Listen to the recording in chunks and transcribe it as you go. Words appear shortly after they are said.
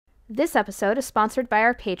This episode is sponsored by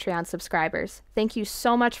our Patreon subscribers. Thank you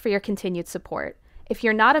so much for your continued support. If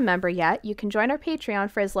you're not a member yet, you can join our Patreon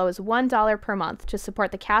for as low as $1 per month to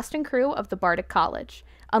support the cast and crew of the Bardic College.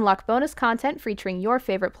 Unlock bonus content featuring your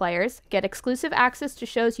favorite players, get exclusive access to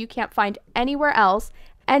shows you can't find anywhere else,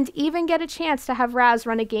 and even get a chance to have Raz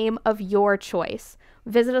run a game of your choice.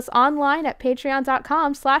 Visit us online at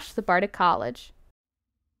patreon.com/thebardic-college.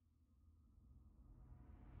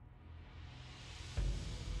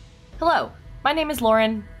 Hello, my name is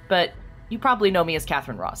Lauren, but you probably know me as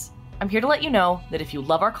Catherine Ross. I'm here to let you know that if you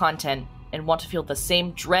love our content and want to feel the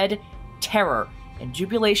same dread, terror, and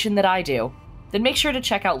jubilation that I do, then make sure to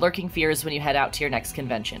check out Lurking Fears when you head out to your next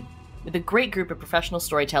convention. With a great group of professional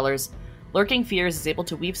storytellers, Lurking Fears is able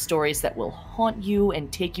to weave stories that will haunt you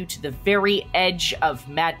and take you to the very edge of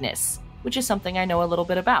madness, which is something I know a little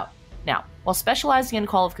bit about. Now, while specializing in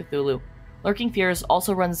Call of Cthulhu, Lurking Fears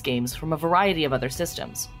also runs games from a variety of other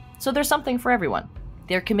systems, so there's something for everyone.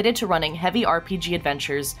 They're committed to running heavy RPG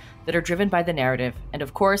adventures that are driven by the narrative and,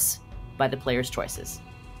 of course, by the player's choices.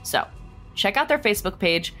 So, check out their Facebook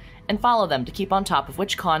page and follow them to keep on top of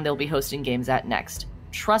which con they'll be hosting games at next.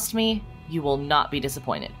 Trust me, you will not be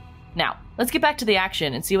disappointed. Now, let's get back to the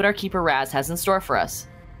action and see what our Keeper Raz has in store for us.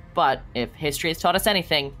 But if history has taught us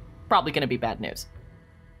anything, probably going to be bad news.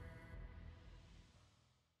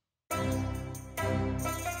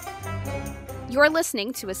 You're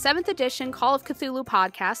listening to a 7th edition Call of Cthulhu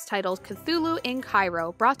podcast titled Cthulhu in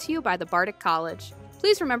Cairo, brought to you by the Bardic College.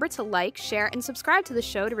 Please remember to like, share, and subscribe to the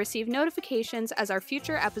show to receive notifications as our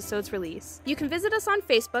future episodes release. You can visit us on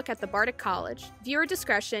Facebook at the Bardic College. Viewer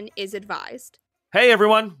discretion is advised. Hey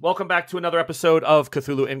everyone, welcome back to another episode of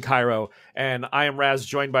Cthulhu in Cairo, and I am Raz,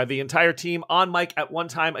 joined by the entire team on mic at one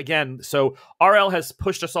time again. So RL has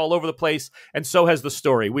pushed us all over the place, and so has the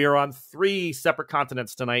story. We are on 3 separate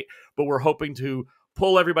continents tonight, but we're hoping to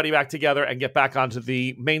pull everybody back together and get back onto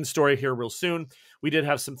the main story here real soon. We did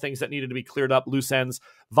have some things that needed to be cleared up, loose ends.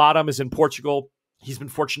 Vadam is in Portugal. He's been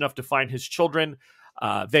fortunate enough to find his children.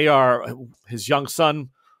 His young son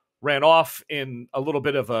ran off in a little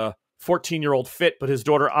bit of a 14-year-old fit, but his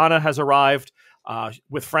daughter Anna has arrived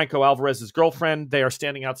with Franco Alvarez's girlfriend. They are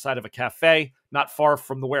standing outside of a cafe not far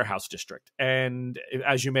from the warehouse district. And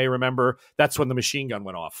as you may remember, that's when the machine gun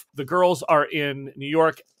went off. The girls are in New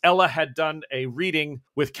York. Ella had done a reading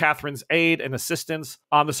with Catherine's aid and assistance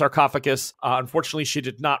on the sarcophagus. Unfortunately, she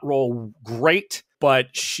did not roll great,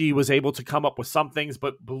 but she was able to come up with some things,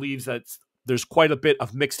 but believes that there's quite a bit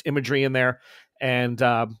of mixed imagery in there. And,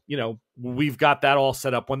 we've got that all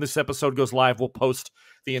set up. When this episode goes live, we'll post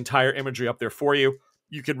the entire imagery up there for you.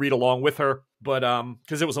 You could read along with her, but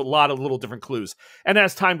because it was a lot of little different clues. And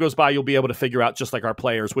as time goes by, you'll be able to figure out, just like our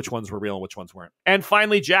players, which ones were real and which ones weren't. And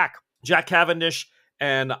finally, Jack Cavendish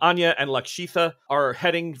and Anya and Lakshitha are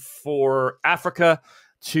heading for Africa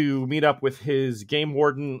to meet up with his game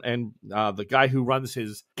warden and the guy who runs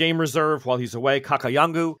his game reserve while he's away,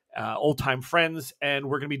 Kakayangu, old-time friends, and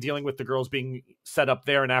we're going to be dealing with the girls being set up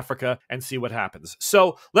there in Africa and see what happens.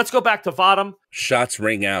 So let's go back to Vadam. Shots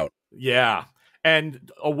ring out. Yeah,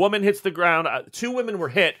 and a woman hits the ground. 2 women were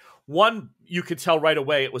hit. One, you could tell right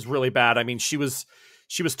away it was really bad. I mean, she was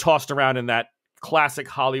tossed around in that classic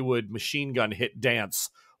Hollywood machine gun hit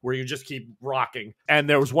dance where you just keep rocking. And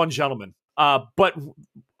there was one gentleman. But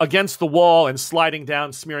against the wall and sliding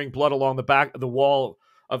down, smearing blood along the back of the wall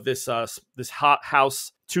of this hot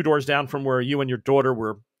house 2 doors down from where you and your daughter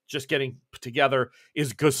were just getting together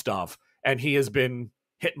is Gustav, and he has been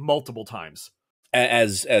hit multiple times.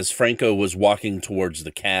 As Franco was walking towards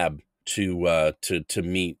the cab to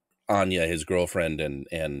meet Anya, his girlfriend,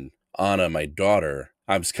 and Anna, my daughter,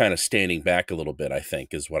 I was kind of standing back a little bit, I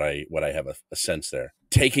think, is what I have a sense there.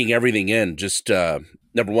 Taking everything in, just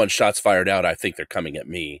number one, shots fired out. I think they're coming at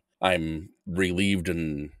me. I'm relieved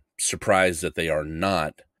and surprised that they are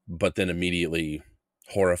not, but then immediately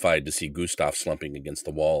horrified to see Gustav slumping against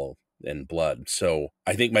the wall in blood. So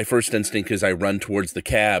I think my first instinct is I run towards the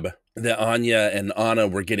cab that Anya and Anna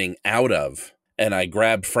were getting out of, and I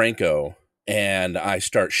grab Franco and I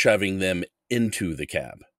start shoving them into the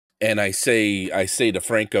cab. And I say to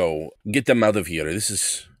Franco, "Get them out of here. This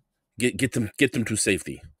is get them to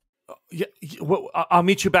safety." Yeah, well, I'll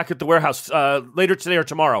meet you back at the warehouse later today or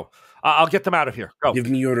tomorrow. I'll get them out of here. Go. Give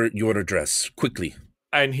me your address quickly.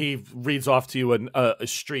 And he reads off to you a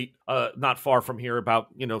street not far from here, about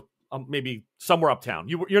maybe somewhere uptown.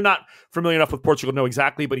 You're not familiar enough with Portugal to know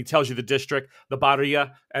exactly, but he tells you the district, the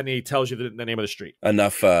Barria, and he tells you the name of the street.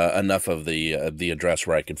 Enough of the address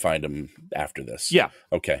where I could find him after this. Yeah.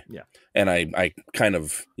 Okay. Yeah. And I kind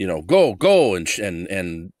of go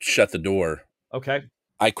and shut the door. Okay.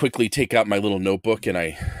 I quickly take out my little notebook and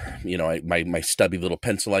I my stubby little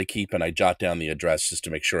pencil I keep, and I jot down the address just to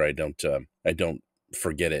make sure I don't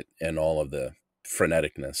forget it and all of the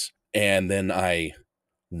freneticness. And then I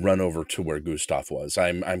run over to where Gustav was.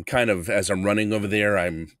 I'm kind of, as I'm running over there,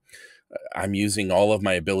 I'm using all of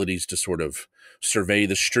my abilities to sort of survey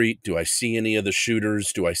the street. Do I see any of the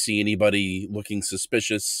shooters? Do I see anybody looking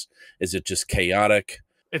suspicious? Is it just chaotic?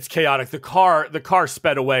 It's chaotic. The car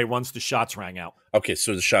sped away once the shots rang out. Okay,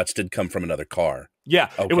 so the shots did come from another car. Yeah,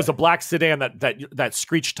 Okay. It was a black sedan that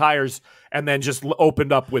screeched tires and then just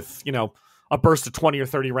opened up with, a burst of 20 or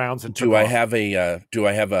 30 rounds. And do I have a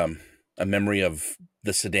memory of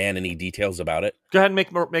the sedan? Any details about it? Go ahead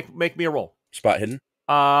and make me a roll. Spot hidden.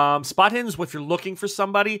 Spot hidden is if you're looking for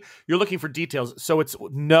somebody, you're looking for details. So it's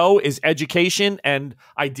no is education and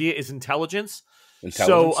idea is intelligence.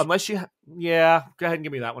 So unless go ahead and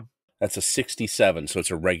give me that one. That's a 67, so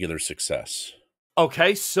it's a regular success.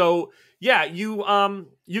 Okay, so yeah, you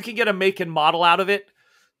can get a make and model out of it.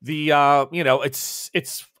 The it's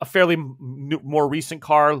a fairly more recent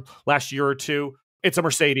car, last year or two. It's a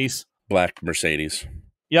Mercedes, black Mercedes.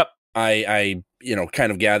 Yep. I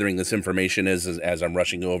kind of gathering this information as I'm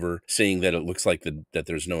rushing over, seeing that it looks like that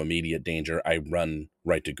there's no immediate danger. I run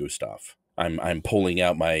right to Gustav. I'm pulling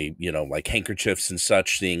out my, like handkerchiefs and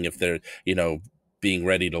such, seeing if they're, being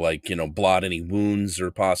ready to blot any wounds or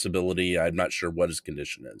possibility. I'm not sure what his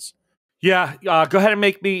condition is. Yeah. Go ahead and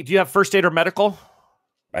do you have first aid or medical?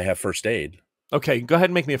 I have first aid. Okay. Go ahead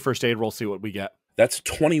and make me a first aid roll. See what we get. That's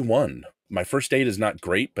 21. My first aid is not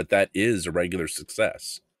great, but that is a regular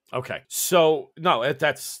success. Okay. So no,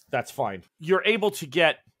 that's fine. You're able to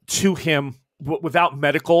get to him without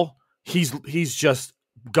medical. He's just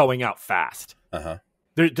going out fast. Uh-huh.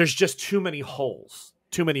 There's just too many holes,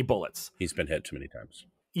 too many bullets. He's been hit too many times.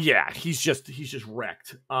 Yeah, he's just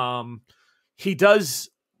wrecked. He does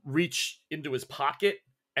reach into his pocket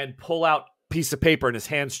and pull out a piece of paper, and his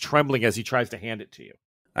hand's trembling as he tries to hand it to you.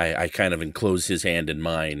 I kind of enclose his hand in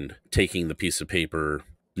mine, taking the piece of paper,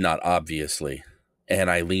 not obviously,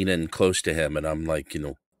 and I lean in close to him, and I'm like,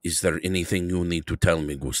 is there anything you need to tell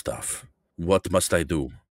me, Gustav? What must I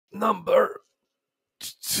do? Number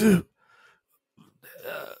to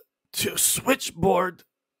switchboard.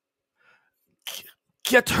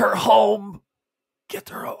 Get her home. Get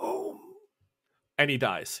her home. And he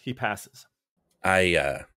dies. He passes.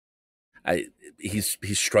 He's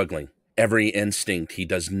struggling. Every instinct, he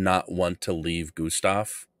does not want to leave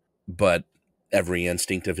Gustav, but every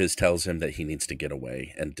instinct of his tells him that he needs to get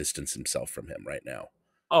away and distance himself from him right now.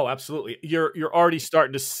 Oh, absolutely. You're already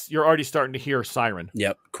starting to hear siren.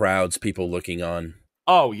 Yep, crowds, people looking on.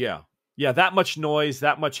 Oh yeah, yeah. That much noise,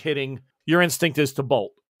 that much hitting. Your instinct is to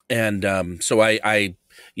bolt. And so I,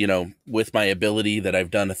 with my ability that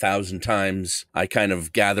I've done 1,000 times, I kind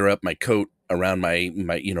of gather up my coat around my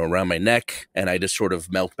around my neck, and I just sort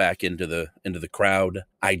of melt back into the crowd.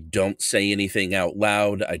 I don't say anything out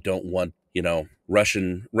loud. I don't want,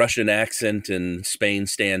 Russian accent in Spain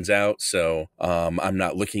stands out. So I'm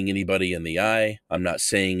not looking anybody in the eye. I'm not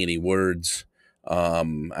saying any words.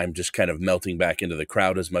 I'm just kind of melting back into the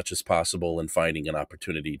crowd as much as possible and finding an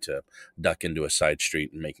opportunity to duck into a side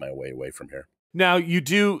street and make my way away from here. Now you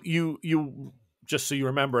just so you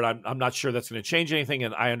remember, and I'm not sure that's going to change anything,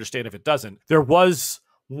 and I understand if it doesn't. There was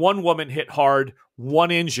one woman hit hard,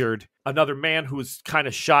 one injured, another man who was kind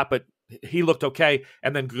of shot, but he looked okay,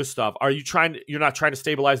 and then Gustav. You're not trying to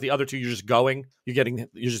stabilize the other two, you're just going? You're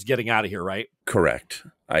just getting out of here, right? Correct.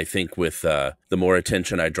 I think with the more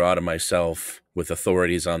attention I draw to myself, with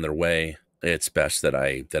authorities on their way, it's best that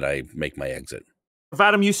I make my exit.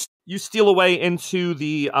 Vadim, you steal away into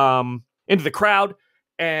the crowd,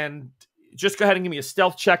 and just go ahead and give me a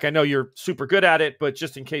stealth check. I know you're super good at it, but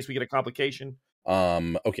just in case we get a complication.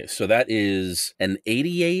 Okay, so that is an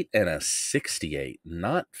 88 and a 68.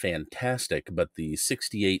 Not fantastic, but the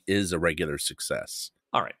 68 is a regular success.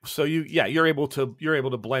 All right. So you're able to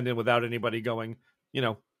blend in without anybody going,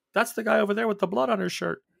 that's the guy over there with the blood on his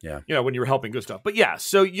shirt. Yeah. When you were helping Gustav. But yeah,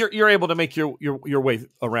 so you're able to make your way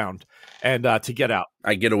around and to get out.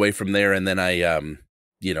 I get away from there, and then I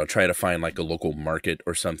try to find like a local market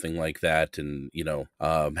or something like that, and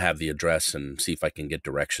have the address and see if I can get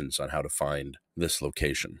directions on how to find this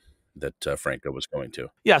location that Franco was going to.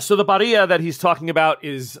 Yeah, so the barria that he's talking about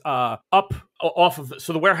is up off of,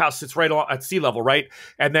 so the warehouse sits right at sea level, right?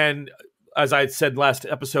 And then, as I had said last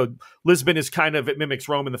episode, Lisbon is kind of, it mimics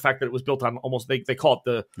Rome in the fact that it was built on almost, they call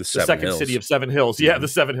it the second hills. City of 7 hills. Yeah, the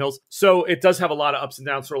 7 hills. So it does have a lot of ups and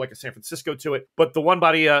downs, sort of like a San Francisco to it. But the one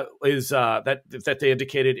barria is that they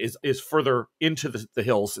indicated is further into the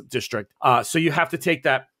hills district. So you have to take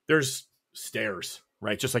that. There's stairs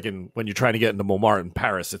right? Just like when you're trying to get into Montmartre in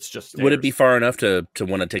Paris, it's just stairs. Would it be far enough to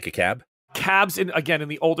want to take a cab? Cabs, in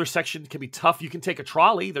the older section can be tough. You can take a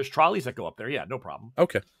trolley. There's trolleys that go up there. Yeah, no problem.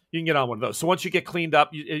 Okay. You can get on one of those. So once you get cleaned up,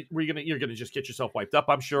 you're gonna just get yourself wiped up,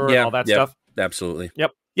 I'm sure, Yeah, and all that yep, stuff. Absolutely.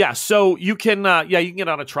 Yep. Yeah. So you can get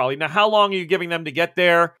on a trolley. Now, how long are you giving them to get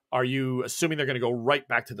there? Are you assuming they're going to go right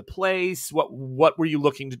back to the place? What were you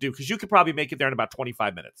looking to do? Because you could probably make it there in about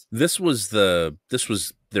 25 minutes. This was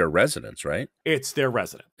their residence, right? It's their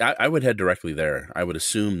residence. I would head directly there. I would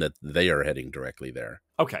assume that they are heading directly there.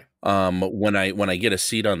 Okay. When I get a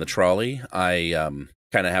seat on the trolley, I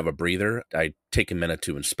kind of have a breather. I take a minute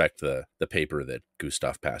to inspect the paper that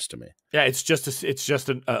Gustav passed to me. Yeah, it's just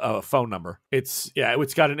a phone number. It's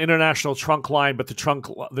got an international trunk line, but the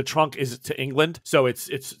trunk is to England, so it's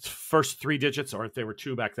first 3 digits, or if they were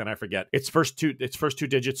 2 back then, I forget. Its first two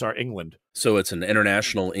digits are England. So it's an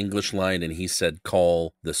international English line, and he said,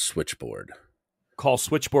 "Call the switchboard." Call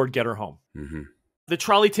switchboard. Get her home. Mm-hmm. The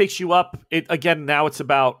trolley takes you up. Now it's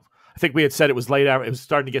about. I think we had said it was late. It was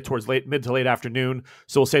starting to get towards mid to late afternoon.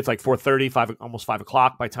 So we'll say it's like 4:30, almost 5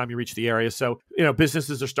 o'clock by the time you reach the area. So,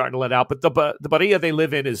 businesses are starting to let out. But the Bahia they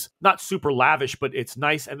live in is not super lavish, but it's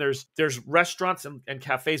nice. And there's restaurants and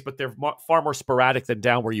cafes, but they're far more sporadic than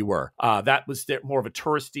down where you were. That was more of a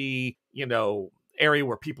touristy, area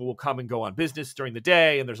where people will come and go on business during the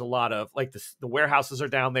day. And there's a lot of like the warehouses are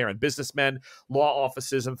down there, and businessmen, law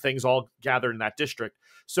offices and things all gathered in that district.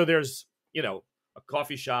 So there's, a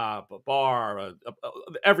coffee shop, a bar,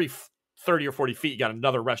 every 30 or 40 feet, you got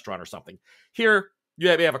another restaurant or something. Here, you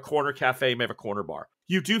may have a corner cafe, you may have a corner bar.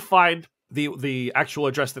 You do find the actual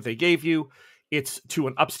address that they gave you. It's to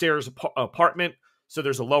an upstairs apartment. So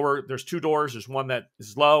there's 2 doors. There's one that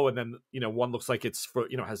is low, and then, one looks like it's for,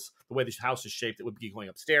 has the way this house is shaped, it would be going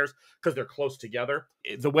upstairs because they're close together.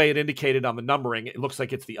 The way it indicated on the numbering, it looks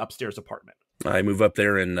like it's the upstairs apartment. I move up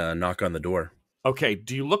there and knock on the door. Okay.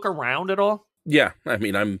 Do you look around at all? Yeah, I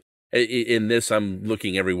mean, I'm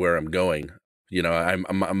looking everywhere I'm going. I'm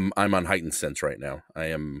on heightened sense right now. I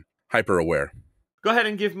am hyper aware. Go ahead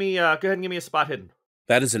and give me a spot hidden.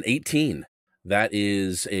 That is an 18. That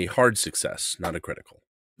is a hard success, not a critical.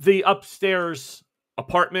 The upstairs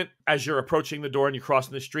apartment, as you're approaching the door and you're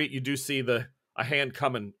crossing the street, you do see a hand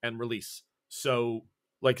come and release. So,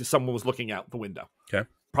 like someone was looking out the window. Okay,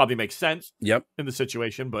 probably makes sense. Yep, in the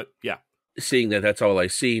situation, but yeah. Seeing that's all I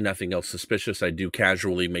see, nothing else suspicious, I do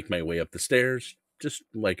casually make my way up the stairs, just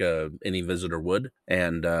like any visitor would,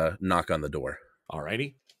 and knock on the door.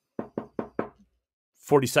 Alrighty.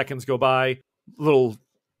 40 seconds go by. Little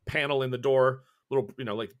panel in the door, little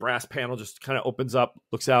like brass panel, just kind of opens up,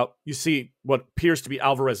 looks out. You see what appears to be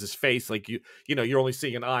Alvarez's face. Like you're only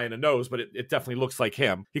seeing an eye and a nose, but it definitely looks like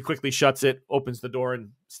him. He quickly shuts it, opens the door,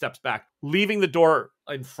 and steps back, leaving the door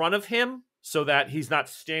in front of him, so that he's not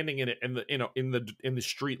standing in it in the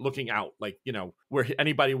street looking out, like, where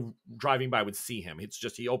anybody driving by would see him. It's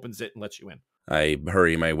just he opens it and lets you in. I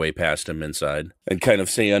hurry my way past him inside and kind of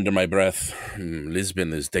say under my breath,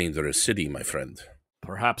 "Lisbon is a dangerous city, my friend."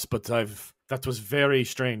 Perhaps, but that was very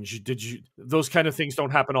strange. Those kind of things don't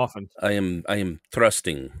happen often. I am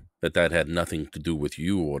trusting that had nothing to do with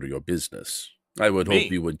you or your business. I would hope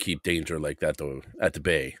you would keep danger like that at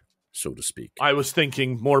bay, so to speak. I was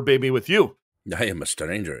thinking more baby with you. I am a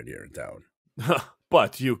stranger here in town.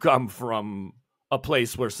 But you come from a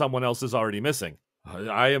place where someone else is already missing.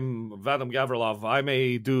 I am Vadim Gavrilov. I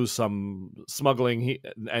may do some smuggling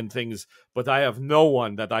and things, but I have no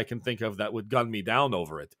one that I can think of that would gun me down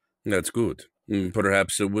over it. That's good.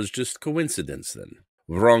 Perhaps it was just coincidence then.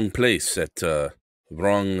 Wrong place at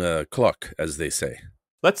wrong clock, as they say.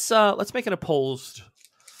 Let's make an opposed.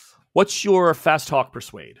 What's your fast talk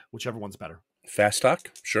persuade? Whichever one's better. Fast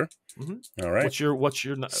talk, sure. Mm-hmm. All right. What's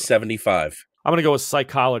your 75? I'm gonna go with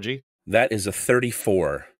psychology. That is a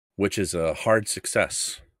 34, which is a hard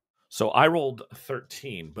success. So I rolled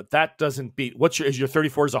 13, but that doesn't beat. Is your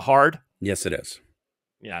 34 is a hard? Yes, it is.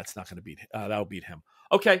 Yeah, it's not going to beat. That'll beat him.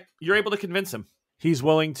 Okay, you're able to convince him. He's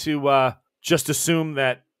willing to just assume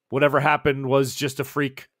that whatever happened was just a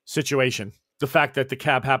freak situation. The fact that the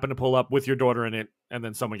cab happened to pull up with your daughter in it, and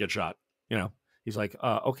then someone gets shot. He's like,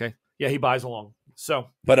 okay, yeah, he buys along. So,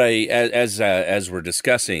 but as we're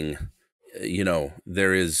discussing,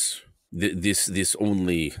 there is this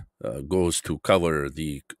only goes to color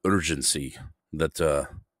the urgency that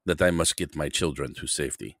I must get my children to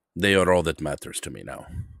safety. They are all that matters to me now.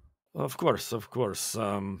 Of course.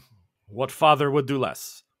 What father would do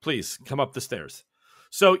less? Please come up the stairs.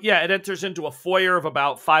 So yeah, it enters into a foyer of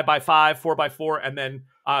about 5x5, 4x4, and then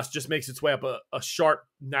just makes its way up a sharp,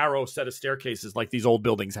 narrow set of staircases like these old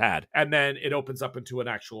buildings had. And then it opens up into an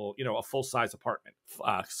actual, a full-size apartment.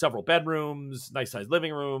 Several bedrooms, nice-sized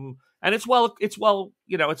living room. And it's well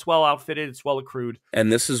outfitted, it's well accrued.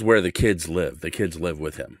 And this is where the kids live. The kids live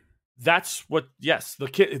with him. That's what, yes, the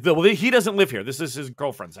kid, he doesn't live here. This is his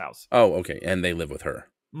girlfriend's house. Oh, okay. And they live with her.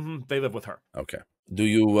 Mm-hmm. They live with her. Okay. Do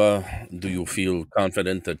you feel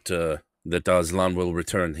confident that Aslan will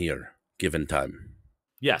return here, given time?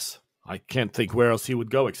 Yes. I can't think where else he would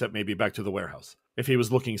go except maybe back to the warehouse. If he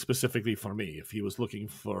was looking specifically for me, if he was looking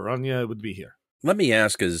for Anya, it would be here. Let me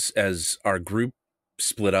ask, as our group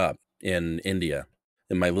split up in India,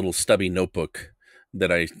 in my little stubby notebook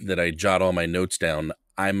that I jot all my notes down,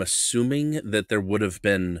 I'm assuming that there would have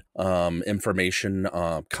been information,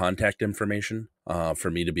 contact information, for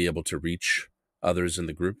me to be able to reach others in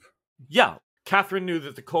the group. Yeah. Catherine knew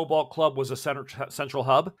that the Cobalt Club was a central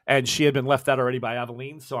hub, and she had been left out already by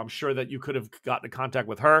Aveline, so I'm sure that you could have gotten in contact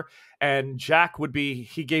with her. And Jack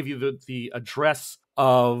he gave you the address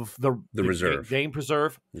of the reserve. Game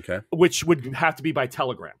Preserve, okay, which would have to be by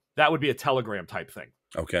telegram. That would be a telegram type thing.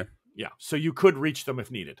 Okay. Yeah, so you could reach them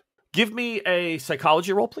if needed. Give me a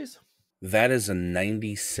psychology roll, please. That is a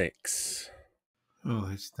 96.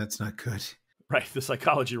 Oh, that's not good. Right, the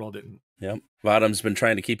psychology roll didn't. Yep. Vadam's been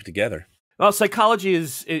trying to keep it together. Well, psychology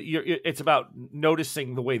it's about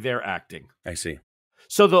noticing the way they're acting. I see.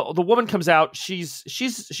 So the woman comes out. She's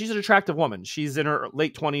an attractive woman. She's in her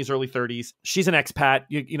late 20s, early 30s. She's an expat.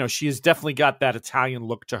 She has definitely got that Italian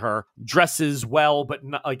look to her. Dresses well, but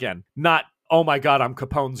not oh my God, I'm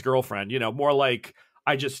Capone's girlfriend. More like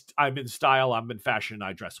I'm in style, I'm in fashion,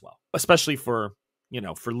 I dress well. Especially for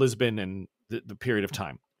Lisbon and the period of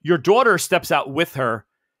time. Your daughter steps out with her,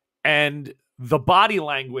 and the body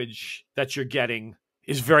language that you're getting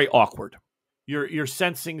is very awkward. You're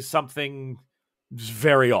sensing something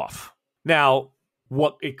very off. Now,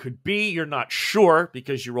 what it could be, you're not sure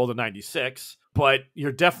because you rolled a 96, but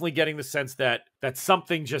you're definitely getting the sense that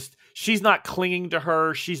something she's not clinging to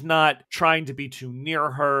her. She's not trying to be too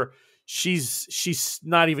near her. She's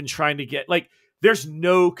not even trying to get, there's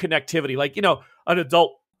no connectivity. An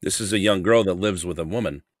adult. This is a young girl that lives with a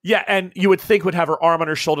woman. Yeah, and you would think would have her arm on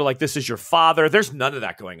her shoulder like this is your father. There's none of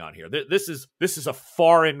that going on here. This is a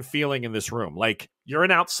foreign feeling in this room. You're an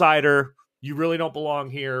outsider. You really don't belong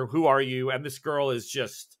here. Who are you? And this girl is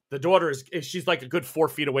the daughter she's like a good 4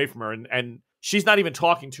 feet away from her, and she's not even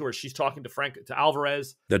talking to her. She's talking to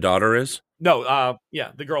Alvarez. The daughter is? No,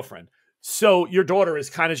 the girlfriend. So your daughter is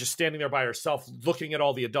kind of just standing there by herself, looking at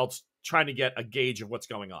all the adults, trying to get a gauge of what's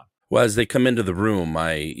going on. Well, as they come into the room,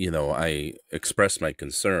 I express my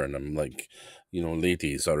concern. I'm like,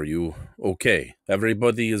 ladies, are you okay?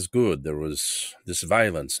 Everybody is good. There was this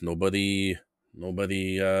violence. Nobody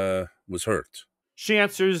was hurt. She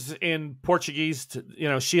answers in Portuguese.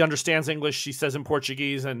 She understands English. She says in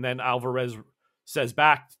Portuguese, and then Alvarez says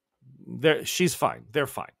back, she's fine. They're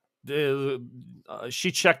fine.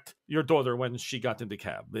 She checked your daughter when she got into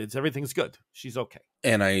cab. Everything's good. She's okay.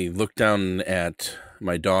 And I look down at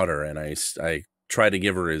my daughter, and I try to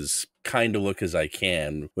give her as kind a look as I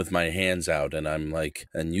can with my hands out, and I'm like,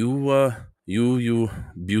 and you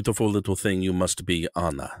beautiful little thing, you must be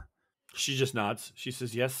Anna. She just nods. She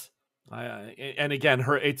says yes. And again,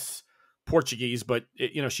 it's Portuguese, but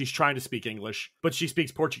she's trying to speak English, but she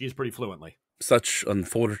speaks Portuguese pretty fluently. Such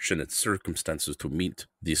unfortunate circumstances to meet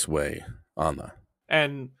this way, Anna.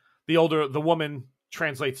 And the woman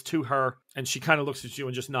translates to her, and she kind of looks at you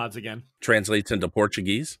and just nods again. Translates into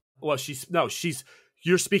Portuguese? Well,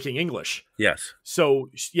 you're speaking English. Yes. So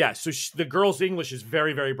the girl's English is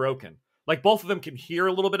very, very broken. Both of them can hear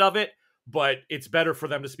a little bit of it, but it's better for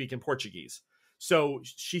them to speak in Portuguese. So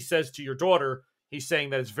she says to your daughter, he's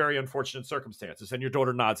saying that it's very unfortunate circumstances, and your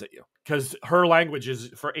daughter nods at you because her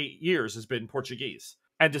language for 8 years has been Portuguese.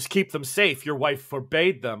 And to keep them safe, your wife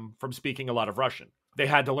forbade them from speaking a lot of Russian. They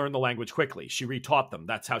had to learn the language quickly. She retaught them.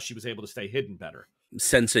 That's how she was able to stay hidden better.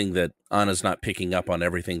 Sensing that Anna's not picking up on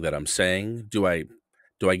everything that I'm saying, do I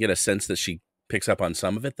get a sense that she picks up on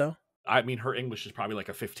some of it, though? I mean, her English is probably like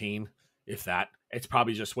a 15, if that. It's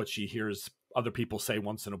probably just what she hears other people say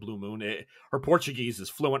once in a blue moon. Her Portuguese is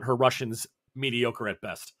fluent. Her Russian's mediocre at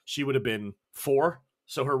best. She would have been 4,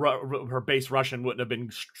 so her base Russian wouldn't have been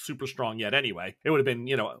super strong yet anyway. It would have been,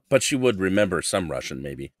 But she would remember some Russian,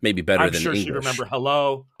 maybe better than English. I'm sure she'd remember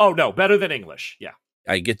hello. Oh, no, better than English, yeah.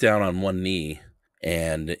 I get down on one knee,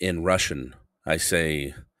 and in Russian, I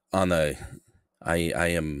say, Anna, I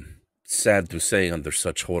am sad to say under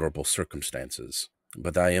such horrible circumstances,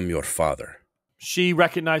 but I am your father. She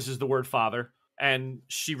recognizes the word father, and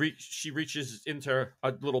she reaches into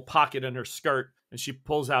a little pocket in her skirt, and she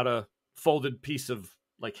pulls out a folded piece of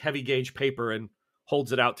like heavy gauge paper and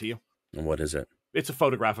holds it out to you. And what is it? It's a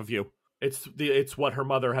photograph of you. It's what her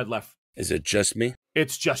mother had left. Is it just me?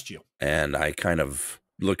 It's just you. And I kind of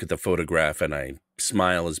look at the photograph and I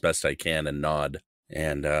smile as best I can and nod.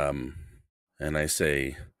 And I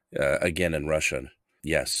say, again in Russian,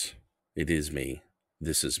 yes, it is me.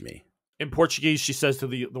 This is me. In Portuguese, she says to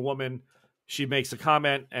the woman, she makes a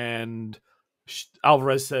comment, and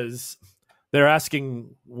Alvarez says, they're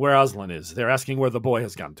asking where Aslan is. They're asking where the boy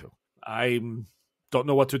has gone to. I don't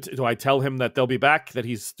know what to do. I tell him that they'll be back, that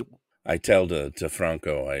he's... I tell to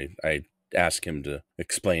Franco, I ask him to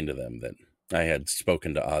explain to them that I had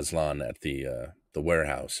spoken to Aslan at the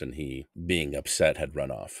warehouse, and he, being upset, had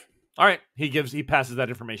run off. All right. He passes that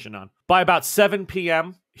information on. By about 7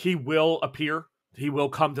 p.m., he will appear. He will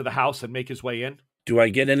come to the house and make his way in. Do I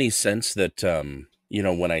get any sense that,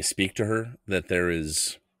 when I speak to her, that there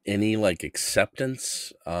is any like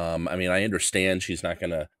acceptance? I mean, I understand she's not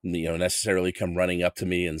going to, necessarily come running up to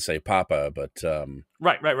me and say, Papa, but...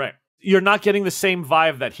 Right. You're not getting the same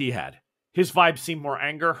vibe that he had. His vibe seemed more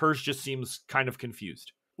anger. Hers just seems kind of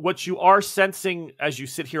confused. What you are sensing as you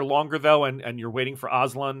sit here longer, though, and you're waiting for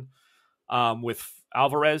Aslan with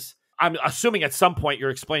Alvarez, I'm assuming at some point you're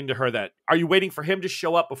explaining to her that, are you waiting for him to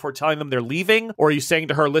show up before telling them they're leaving? Or are you saying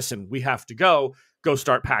to her, listen, we have to go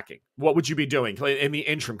start packing? What would you be doing in the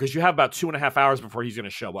interim? Because you have about 2.5 hours before he's going to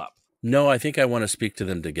show up. No, I think I want to speak to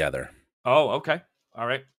them together. Oh, okay. All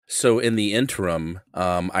right. So in the interim,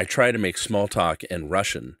 I try to make small talk in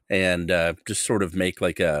Russian and just sort of make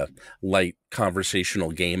like a light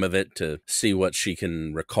conversational game of it to see what she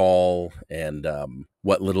can recall and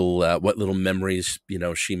what little memories,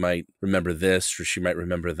 she might remember this or she might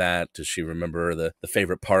remember that. Does she remember the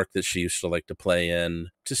favorite park that she used to like to play in?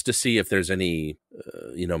 Just to see if there's any,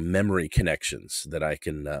 memory connections that I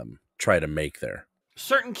can try to make there.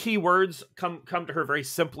 Certain keywords come to her very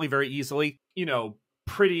simply, very easily.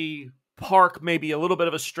 Pretty park, maybe a little bit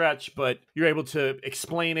of a stretch, but you're able to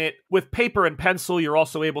explain it. With paper and pencil, you're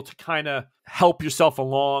also able to kind of help yourself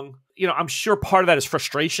along. I'm sure part of that is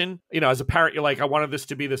frustration. As a parent, you're like, I wanted this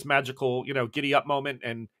to be this magical, giddy up moment.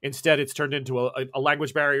 And instead it's turned into a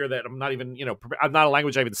language barrier that I'm not even, I'm not a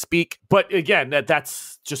language I even speak. But again,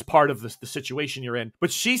 that's just part of the situation you're in. But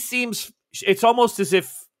it's almost as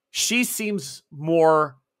if she seems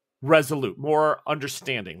more resolute, more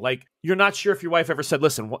understanding. Like, you're not sure if your wife ever said,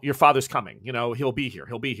 listen, your father's coming, he'll be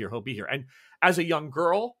here. And as a young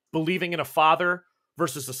girl, believing in a father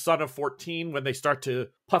versus a son of 14, when they start to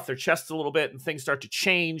puff their chests a little bit and things start to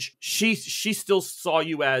change, she still saw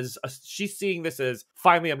you as she's seeing this as,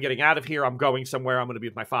 finally, I'm getting out of here, I'm going somewhere, I'm going to be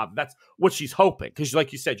with my father. That's what she's hoping, because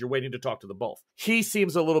like you said, you're waiting to talk to them both. He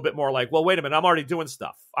seems a little bit more like, well, wait a minute, I'm already doing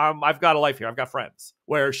stuff, I've got a life here, I've got friends,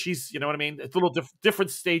 where she's, what I mean, it's little different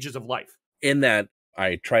stages of life. In that,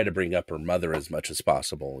 I try to bring up her mother as much as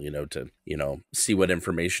possible, to see what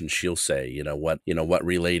information she'll say, what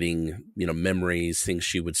relating, memories, things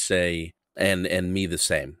she would say, and me the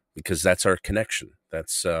same, because that's our connection.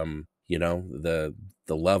 That's the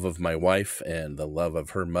love of my wife and the love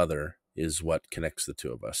of her mother is what connects the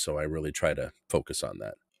two of us. So I really try to focus on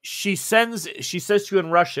that. She says to you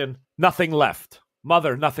in Russian, nothing left.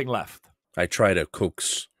 Mother, nothing left. I try to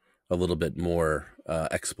coax a little bit more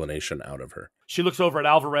explanation out of her. She looks over at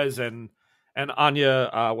Alvarez and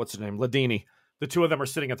Anya, what's her name, Ladini. The two of them are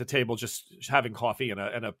sitting at the table just having coffee and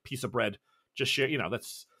a piece of bread. Just share,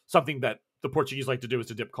 that's something that the Portuguese like to do, is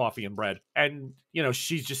to dip coffee in bread. And,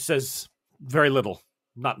 she just says very little,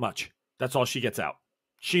 not much. That's all she gets out.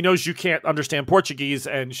 She knows you can't understand Portuguese,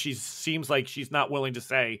 and she seems like she's not willing to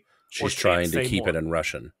say. She's trying to keep it in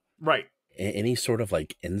Russian. Right. Any sort of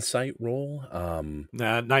like insight roll?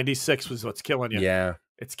 96 was what's killing you. Yeah.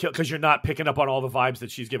 It's because you're not picking up on all the vibes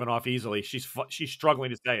that she's giving off easily. She's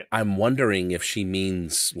struggling to say it. I'm wondering if she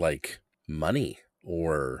means like money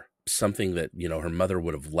or something that, her mother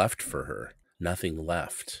would have left for her. Nothing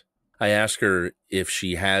left. I ask her if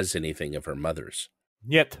she has anything of her mother's.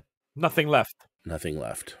 Yet, nothing left. Nothing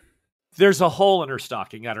left. There's a hole in her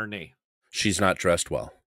stocking at her knee. She's not dressed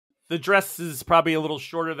well. The dress is probably a little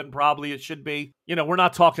shorter than probably it should be. We're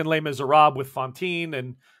not talking Les Miserables with Fantine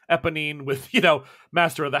and Eponine with,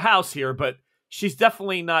 Master of the House here, but she's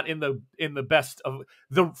definitely not in the best of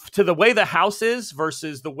the way the house is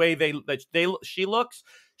versus the way she looks.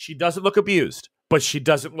 She doesn't look abused, but she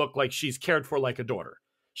doesn't look like she's cared for like a daughter.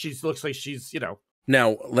 She looks like she's,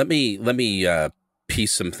 Now, let me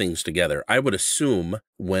piece some things together. I would assume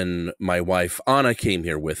when my wife Anna came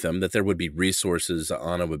here with them that there would be resources.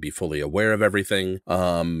 Anna would be fully aware of everything,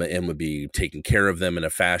 and would be taking care of them in a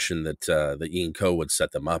fashion that Ian Coe would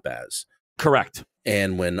set them up as. Correct.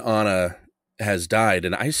 And when Anna has died,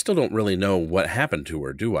 and I still don't really know what happened to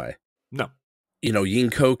her, do I? No. You know, Ian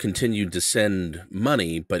Coe continued to send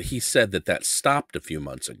money, but he said that stopped a few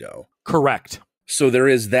months ago. Correct. So there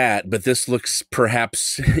is that, but this looks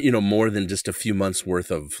perhaps, more than just a few months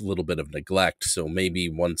worth of little bit of neglect. So maybe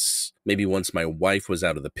once my wife was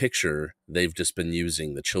out of the picture, they've just been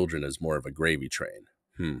using the children as more of a gravy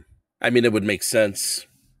train. I mean, it would make sense.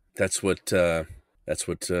 That's what certain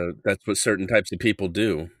types of people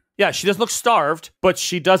do. Yeah, she doesn't look starved, but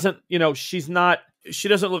she doesn't, she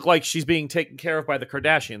doesn't look like she's being taken care of by the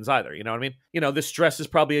Kardashians either. You know what I mean? This dress is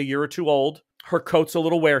probably a year or two old. Her coat's a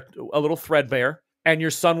little threadbare, and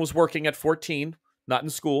your son was working at 14, not in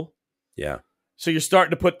school. Yeah. So you're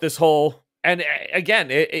starting to put this whole, and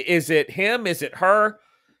again, is it him? Is it her?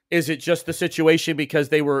 Is it just the situation because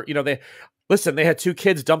they were, they had 2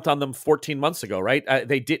 kids dumped on them 14 months ago, right? Did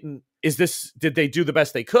they do the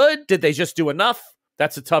best they could? Did they just do enough?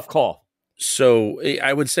 That's a tough call. So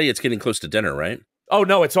I would say it's getting close to dinner, right? Oh,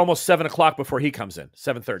 no, it's almost 7 o'clock before he comes in,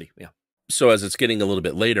 7:30, yeah. So as it's getting a little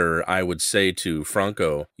bit later, I would say to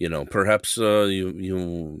Franco, perhaps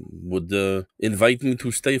you would invite me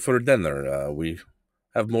to stay for dinner. We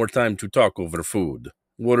have more time to talk over food.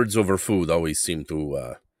 Words over food always seem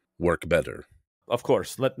to work better. Of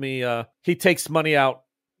course. Let me. He takes money out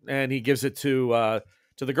and he gives it to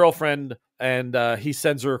the girlfriend, and he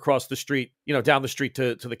sends her across the street, down the street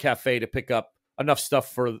to the cafe to pick up enough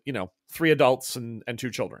stuff for 3 adults and 2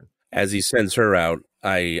 children. As he sends her out,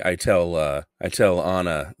 I tell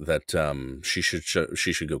Anna that she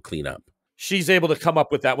should go clean up. She's able to come up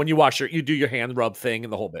with that when you wash you do your hand rub thing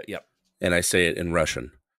and the whole bit. Yep. And I say it in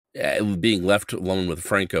Russian. Being left alone with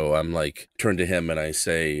Franco, I'm turn to him and I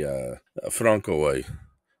say, Franco, I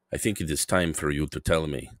think it is time for you to tell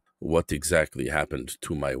me what exactly happened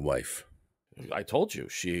to my wife. I told you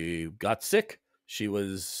she got sick. She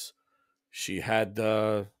had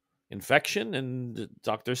infection, and the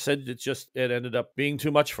doctor said it ended up being too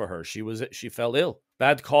much for her. She fell ill,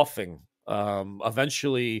 bad coughing,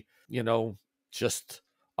 eventually, just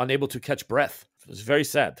unable to catch breath. It was very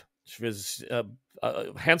sad. She was a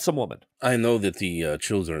handsome woman. I know that the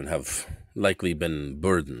children have likely been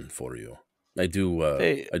burden for you. I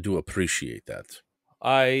do appreciate that.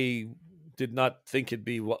 I did not think it'd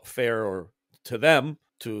be fair to them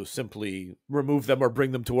to simply remove them or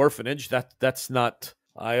bring them to orphanage. That's not.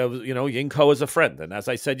 Ian Coe is a friend, and as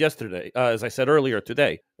I said earlier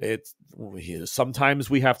today, sometimes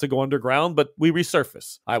we have to go underground, but we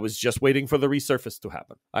resurface. I was just waiting for the resurface to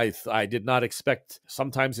happen. I did not expect.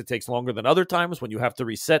 Sometimes it takes longer than other times when you have to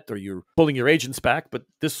reset or you're pulling your agents back. But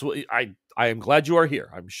I am glad you are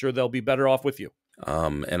here. I'm sure they'll be better off with you.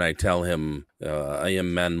 And I tell him, I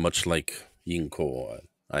am man much like Ian Coe.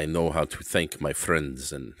 I know how to thank my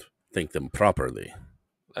friends and thank them properly.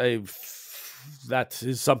 That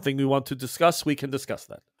is something we want to discuss. We can discuss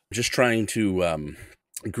that. Just trying to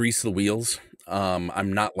grease the wheels.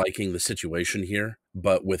 I'm not liking the situation here,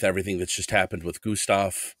 but with everything that's just happened with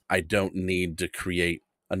Gustav, I don't need to create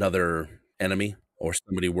another enemy or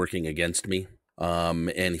somebody working against me.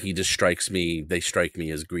 And he just they strike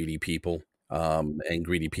me as greedy people, and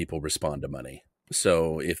greedy people respond to money.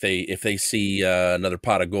 So if they see another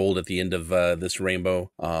pot of gold at the end of this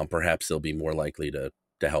rainbow, perhaps they'll be more likely to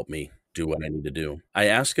help me do what I need to do. I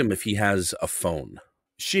ask him if he has a phone.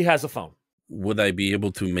 She has a phone. Would I be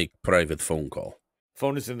able to make private phone call?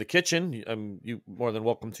 Phone is in the kitchen. You're more than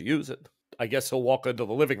welcome to use it. I guess he'll walk into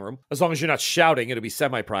the living room. As long as you're not shouting, it'll be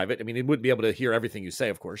semi-private. I mean, he wouldn't be able to hear everything you say,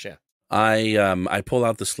 of course, yeah. I pull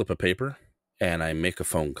out the slip of paper, and I make a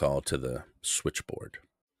phone call to the switchboard.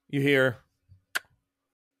 You hear,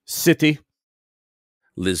 City.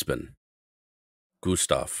 Lisbon.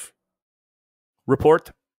 Gustav.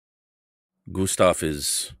 Report. Gustav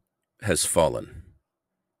has fallen.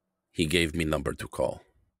 He gave me number to call.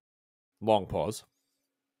 Long pause.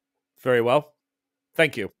 Very well.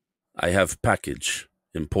 Thank you. I have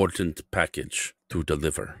important package to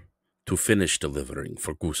deliver, to finish delivering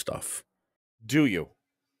for Gustav. Do you?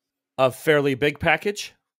 A fairly big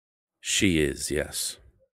package? She is, yes.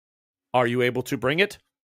 Are you able to bring it?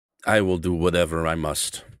 I will do whatever I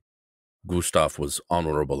must. Gustav was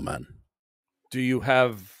honorable man. Do you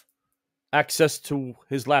have access to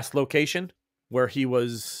his last location where he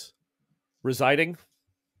was residing?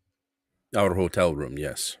 Our hotel room,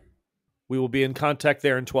 yes. We will be in contact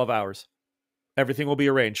there in 12 hours. Everything will be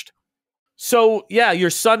arranged. So, yeah, your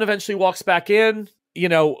son eventually walks back in. you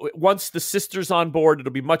know, once the sister's on board,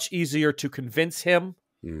 it'll be much easier to convince him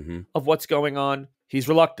of what's going on. He's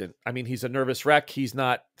reluctant. I mean, he's a nervous wreck. He's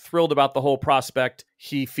not thrilled about the whole prospect.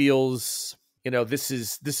 He feels, you know, this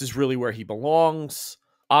is really where he belongs.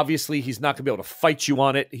 Obviously, he's not going to be able to fight you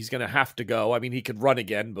on it. He's going to have to go. I mean, he could run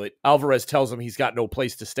again, but Alvarez tells him he's got no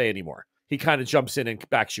place to stay anymore. He kind of jumps in and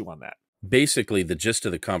backs you on that. Basically, the gist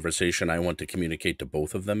of the conversation I want to communicate to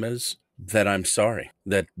both of them is that I'm sorry.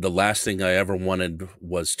 That the last thing I ever wanted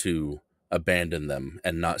was to abandon them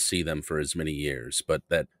and not see them for as many years, but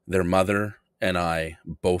that their mother and I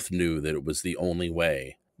both knew that it was the only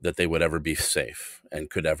way that they would ever be safe and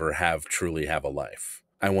could ever truly have a life.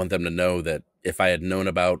 I want them to know that if I had known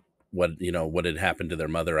about what had happened to their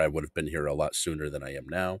mother, I would have been here a lot sooner than I am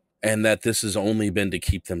now. And that this has only been to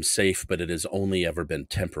keep them safe, but it has only ever been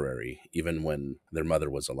temporary, even when their mother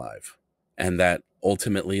was alive. And that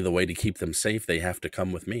ultimately the way to keep them safe, they have to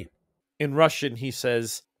come with me. In Russian, he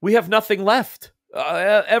says, "We have nothing left.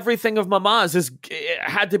 Everything of Mama's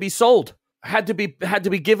had to be sold, had to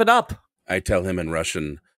be given up." I tell him in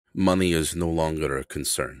Russian, money is no longer a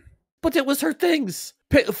concern. But it was her things.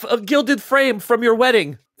 A gilded frame from your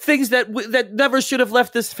wedding. Things that never should have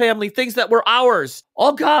left this family. Things that were ours.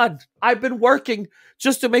 All gone. I've been working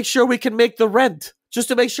just to make sure we can make the rent. Just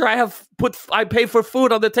to make sure I pay for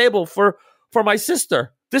food on the table for my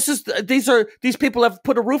sister. These people have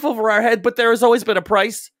put a roof over our head, but there has always been a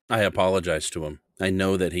price. I apologize to him. I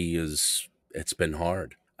know that it's been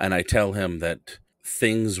hard. And I tell him that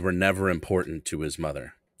things were never important to his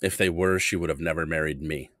mother. If they were, she would have never married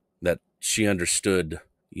me. That she understood,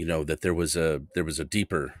 you know, that there was a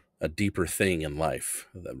deeper thing in life,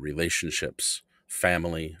 the relationships,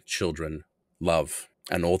 family, children, love.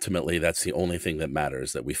 And ultimately, that's the only thing that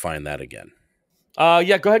matters, that we find that again.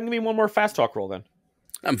 Yeah, go ahead and give me one more fast talk roll then.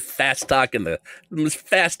 I'm fast talking my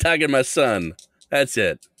son. That's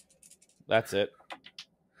it. That's it.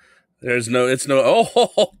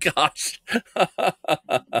 Oh gosh.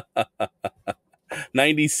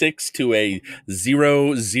 96 to a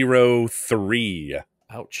 003.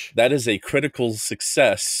 Ouch. That is a critical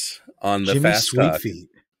success on the Jimmy fast talk. Sweetfeet.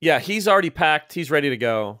 Yeah, he's already packed. He's ready to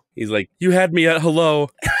go. He's like, you had me at hello.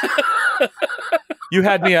 You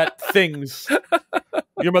had me at things.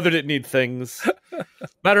 Your mother didn't need things.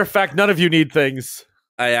 Matter of fact, none of you need things.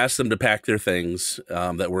 I asked them to pack their things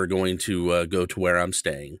that we're going to go to where I'm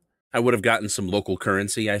staying. I would have gotten some local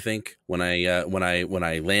currency, I think, when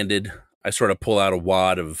I landed. I sort of pull out a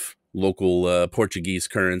wad of local Portuguese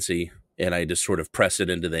currency, and I just sort of press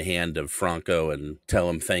it into the hand of Franco and tell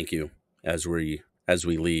him thank you as we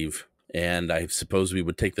leave. And I suppose we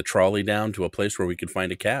would take the trolley down to a place where we could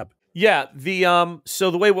find a cab. Yeah,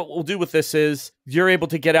 so the way what we'll do with this is you're able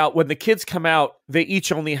to get out. When the kids come out, they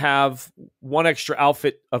each only have one extra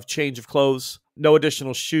outfit of change of clothes, no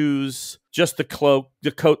additional shoes, just the coat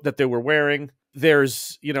that they were wearing.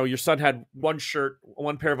 There's, you know, your son had one shirt,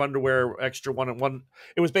 one pair of underwear, extra one and one.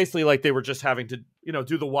 It was basically like they were just having to, you know,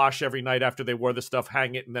 do the wash every night after they wore the stuff,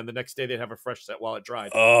 hang it, and then the next day they'd have a fresh set while it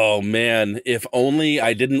dried. Oh, man. If only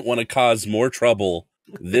I didn't want to cause more trouble.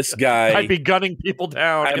 This guy... I'd be gunning people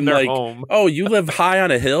down in their home. Oh, you live high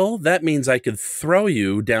on a hill? That means I could throw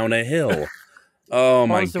you down a hill. Oh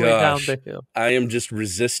my gosh. I am just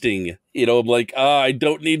resisting. You know, I'm like, I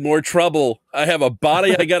don't need more trouble. I have a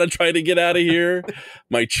body I got to try to get out of here.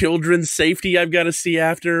 My children's safety I've got to see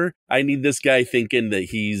after. I need this guy thinking that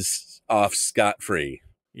he's off scot-free.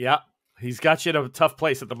 Yeah, he's got you in a tough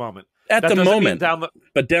place at the moment. But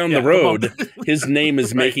down the road, his name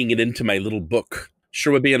is right. Making it into my little book.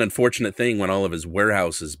 Sure would be an unfortunate thing when all of his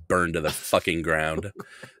warehouses burned to the fucking ground.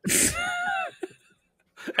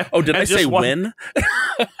 Oh, did I say when?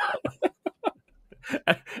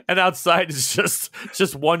 And outside is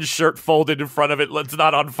just one shirt folded in front of it. It's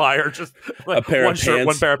not on fire. Just a pair one of shirt, pants.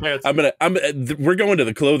 one pair of pants. We're going to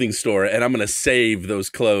the clothing store, and I'm gonna save those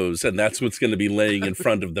clothes, and that's what's going to be laying in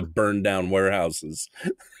front of the burned down warehouses.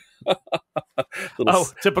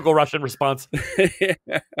 Typical Russian response.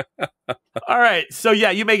 All right, so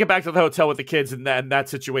yeah, you make it back to the hotel with the kids, and that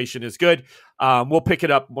situation is good. We'll pick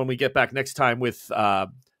it up when we get back next time with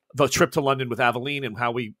the trip to London with Aveline and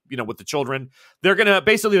how we, with the children. They're gonna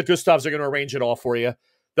basically the Gustavs are gonna arrange it all for you.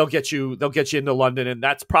 They'll get you into London, and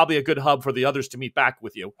that's probably a good hub for the others to meet back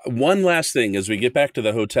with you. One last thing, as we get back to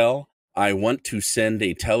the hotel, I want to send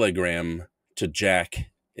a telegram to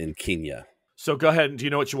Jack in Kenya. So go ahead. Do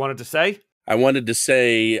you know what you wanted to say? I wanted to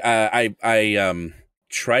say, I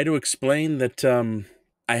try to explain that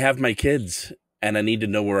I have my kids and I need to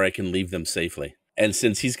know where I can leave them safely. And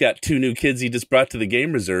since he's got 2 new kids he just brought to the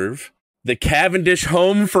game reserve, The Cavendish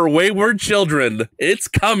Home for Wayward Children. It's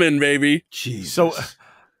coming, baby. Jesus. So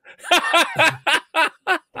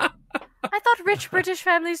I thought rich British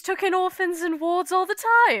families took in orphans and wards all the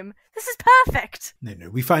time. This is perfect.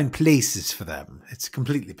 No, we find places for them. It's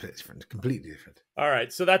completely different. Completely different. all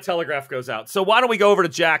right, so that telegraph goes out. So why don't we go over to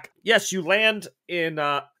Jack? Yes, you land in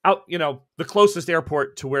out, the closest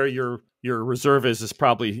airport to where your reserve is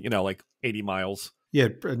probably, like 80 miles. Yeah,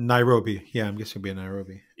 Nairobi. Yeah, I'm guessing it'll be in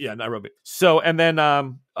Nairobi. Yeah, Nairobi. So, and then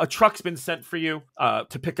a truck's been sent for you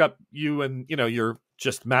to pick up you and, your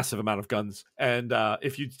just massive amount of guns. And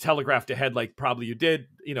if you telegraphed ahead, like probably you did,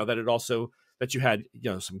 that it also, that you had,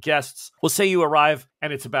 some guests. We'll say you arrive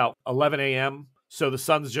and it's about 11 a.m. So the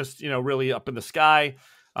sun's just, really up in the sky.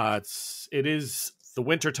 It is the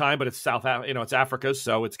winter time, but it's it's Africa,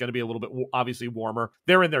 so it's going to be a little bit obviously warmer.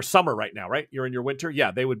 They're in their summer right now, right? You're in your winter?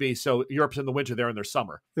 Yeah, they would be. So Europe's in the winter, they're in their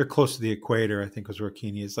summer. They're close to the equator, I think was where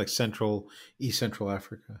Kenya is, like East Central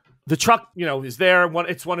Africa. The truck, is there.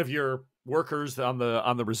 It's one of your workers on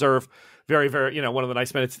the reserve. Very, very, one of the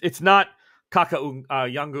nice men. It's not Kaka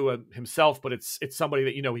Yangu himself, but it's somebody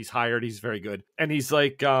that he's hired. He's very good. And he's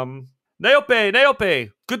like,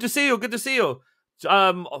 Neope, good to see you.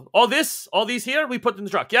 All these here we put in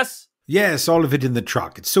the truck. Yes, all of it in the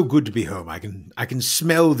truck. It's so good to be home. I can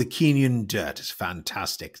smell the Kenyan dirt. It's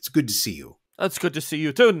fantastic. It's good to see you. That's good to see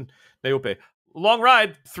you too, Neope. Long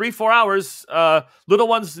ride, 3-4 hours. Little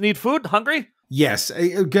ones need food. Hungry? Yes,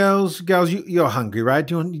 girls, you're hungry, right?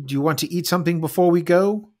 Do you want to eat something before we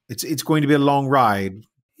go? It's going to be a long ride.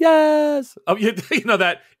 Yes. Oh,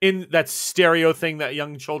 that in that stereo thing that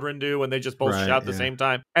young children do when they just both shout at the same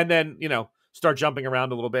time, and then start jumping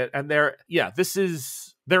around a little bit. And they're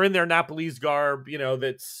in their Nepalese garb.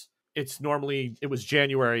 It's normally, it was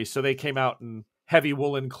January, so they came out in heavy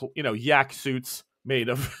woolen, yak suits made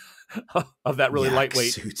of of that really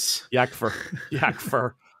lightweight suits. yak fur.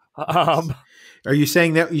 Are you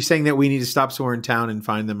saying that we need to stop somewhere in town and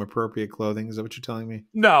find them appropriate clothing? Is that what you're telling me?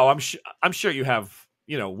 No, I'm sure you have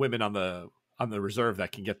women on the reserve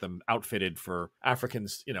that can get them outfitted for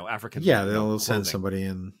Africans. African. Yeah, they'll send clothing. somebody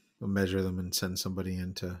in. We'll measure them and send somebody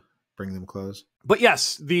in to bring them clothes. But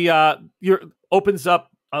yes, the opens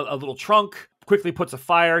up a little trunk, quickly puts a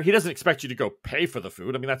fire. He doesn't expect you to go pay for the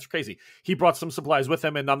food. I mean, that's crazy. He brought some supplies with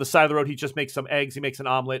him, and on the side of the road, he just makes some eggs. He makes an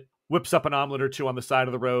omelet, whips up an omelet or two on the side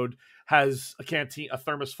of the road, has a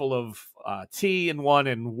thermos full of tea in one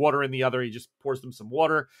and water in the other. He just pours them some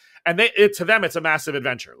water. And to them, it's a massive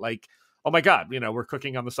adventure. Like, oh my God, we're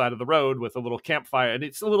cooking on the side of the road with a little campfire, and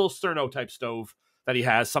it's a little Sterno type stove that he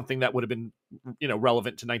has, something that would have been,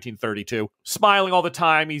 relevant to 1932. Smiling all the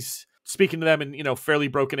time. He's speaking to them in, fairly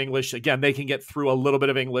broken English. Again, they can get through a little bit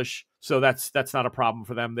of English, so that's not a problem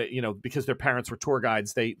for them. That because their parents were tour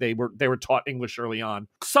guides, they were taught English early on.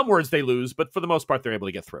 Some words they lose, but for the most part, they're able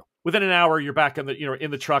to get through. Within an hour, you're back in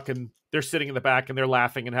the truck, and they're sitting in the back, and they're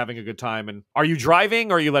laughing and having a good time. And are you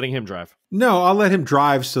driving, or are you letting him drive? No, I'll let him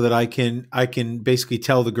drive so that I can basically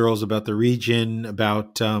tell the girls about the region,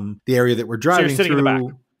 about the area that we're driving so you're sitting through. In the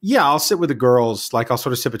back. Yeah, I'll sit with the girls. Like, I'll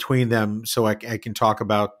sort of sit between them so I can talk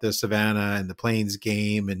about the Savannah and the Plains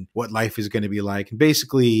game and what life is going to be like. And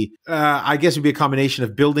basically, I guess it'd be a combination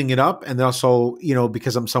of building it up and also,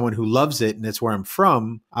 because I'm someone who loves it and it's where I'm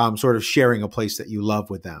from, sort of sharing a place that you love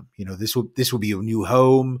with them. This will be your new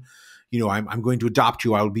home. I'm going to adopt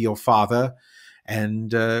you. I will be your father,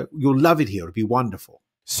 and you'll love it here. It'll be wonderful.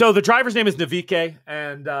 So the driver's name is Navike,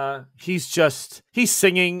 and he's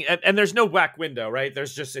singing, and there's no back window, right?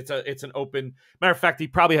 There's just it's an open. Matter of fact, he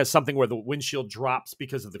probably has something where the windshield drops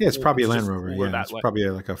because of the. Yeah, it's probably a Land Rover. Yeah, it's way. probably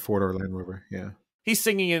like a 4-door Land Rover. Yeah, he's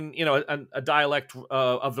singing in a dialect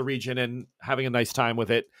of the region and having a nice time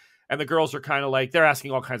with it. And the girls are kind of like they're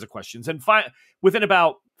asking all kinds of questions. And within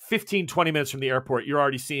about 15-20 minutes from the airport, you're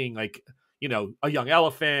already seeing a young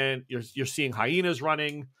elephant. You're seeing hyenas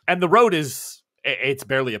running, and the road it's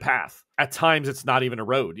barely a path. At times, it's not even a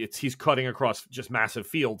road. He's cutting across just massive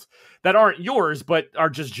fields that aren't yours, but are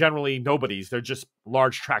just generally nobody's. They're just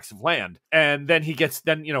large tracts of land. And then he just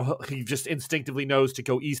instinctively knows to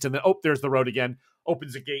go east. And then, there's the road again.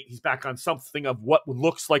 Opens a gate. He's back on something of what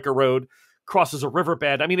looks like a road. Crosses a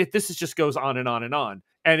riverbed. I mean, this just goes on and on and on.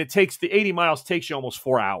 And the 80 miles takes you almost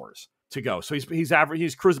 4 hours to go. So he's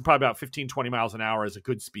cruising probably about 15-20 miles an hour as a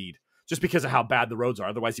good speed, just because of how bad the roads are.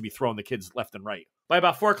 Otherwise, he'd be throwing the kids left and right. By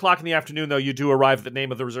about 4:00 in the afternoon, though, you do arrive at the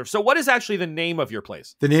name of the reserve. So what is actually the name of your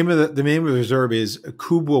place? The name of the reserve is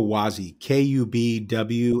Kubwawazi, Kubwawazi.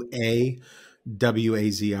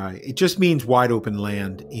 It just means wide open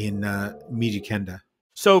land in Mijikenda.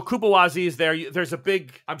 So Kubwawazi is there. There's a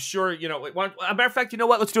big, I'm sure, matter of fact, you know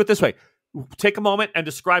what? Let's do it this way. take a moment and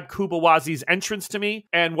describe Kubawazi's entrance to me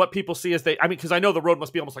and what people see as because I know the road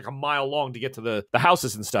must be almost like a mile long to get to the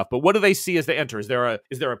houses and stuff, but what do they see as they enter? Is there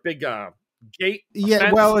a big gate? Yeah,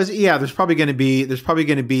 fence? well, there's probably going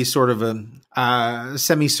to be sort of a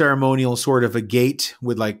semi-ceremonial sort of a gate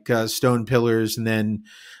with like stone pillars and then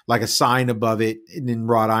like a sign above it in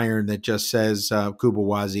wrought iron that just says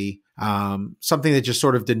Kubawazi, something that just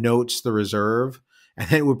sort of denotes the reserve. And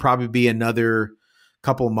then it would probably be another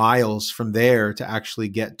couple miles from there to actually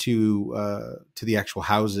get to the actual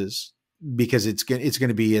houses, because it's going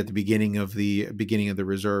to be at the beginning of the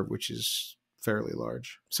reserve, which is fairly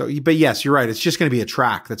large. So, but yes, you're right. It's just going to be a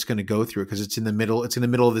track that's going to go through it because it's in the middle. It's in the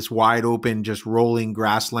middle of this wide open, just rolling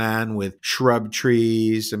grassland with shrub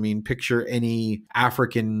trees. I mean, picture any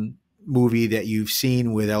African movie that you've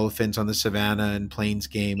seen with elephants on the savannah and Plains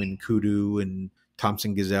Game and kudu and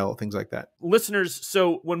Thompson gazelle, things like that. Listeners,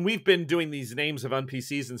 so when we've been doing these names of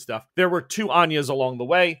NPCs and stuff, there were 2 Anyas along the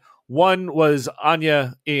way. One was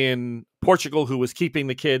Anya in Portugal, who was keeping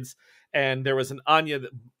the kids, and there was an Anya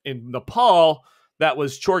in Nepal that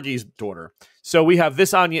was Chorgi's daughter. So we have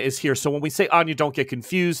this Anya is here. So when we say Anya, don't get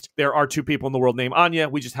confused. There are 2 people in the world named Anya.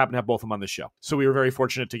 We just happen to have both of them on the show. So we were very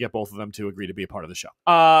fortunate to get both of them to agree to be a part of the show.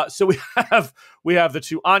 So we have the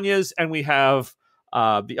 2 Anyas, and we have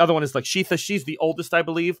the other one is Lakshitha. She's the oldest, I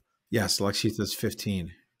believe. Yes, Lakshitha's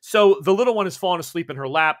 15. So the little one has fallen asleep in her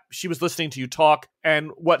lap. She was listening to you talk, and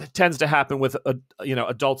what tends to happen with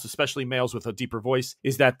adults, especially males with a deeper voice,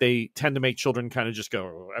 is that they tend to make children kind of just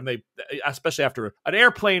go, and they, especially after an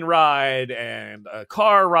airplane ride and a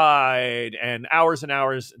car ride and hours,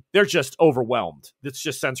 they're just overwhelmed. It's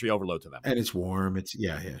just sensory overload to them. And it's warm. It's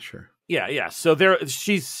sure. Yeah. So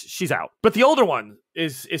she's out, but the older one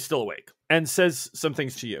is still awake and says some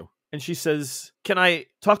things to you. And she says, "Can I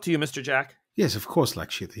talk to you, Mr. Jack?" Yes, of course,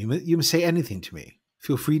 Lakshitha. You must say anything to me.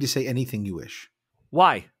 Feel free to say anything you wish.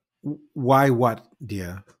 Why? Why what,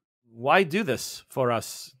 dear? Why do this for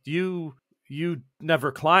us? You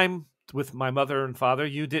never climbed with my mother and father.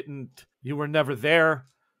 You were never there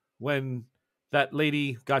when that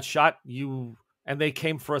lady got shot. And they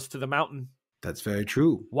came for us to the mountain. That's very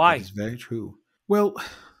true. Why? That is very true. Well,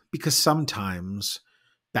 because sometimes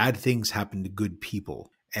bad things happen to good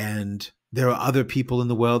people, and there are other people in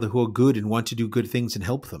the world who are good and want to do good things and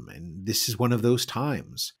help them. And this is one of those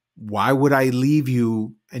times. Why would I leave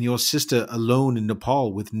you and your sister alone in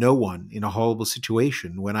Nepal with no one in a horrible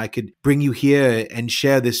situation when I could bring you here and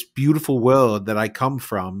share this beautiful world that I come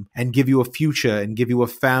from and give you a future and give you a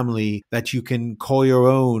family that you can call your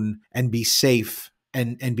own and be safe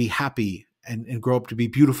and be happy and grow up to be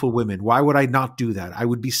beautiful women? Why would I not do that? I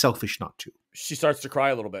would be selfish not to. She starts to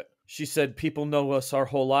cry a little bit. She said, "People know us our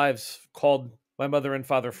whole lives, called my mother and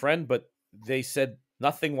father friend, but they said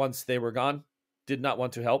nothing once they were gone, did not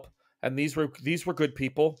want to help. And these were good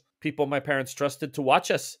people my parents trusted to watch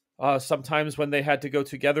us. Sometimes when they had to go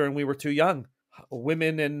together and we were too young,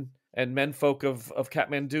 women and menfolk of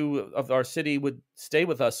Kathmandu, of our city, would stay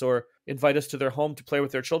with us or invite us to their home to play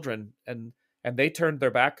with their children. And they turned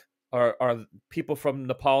their back. Are people from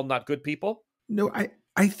Nepal not good people?" No,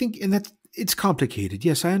 I think, and it's complicated.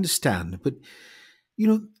 Yes, I understand. But,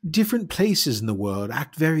 different places in the world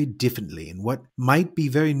act very differently. And what might be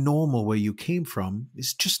very normal where you came from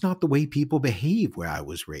is just not the way people behave where I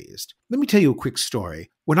was raised. Let me tell you a quick story.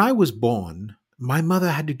 When I was born, my mother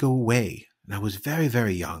had to go away. And I was very,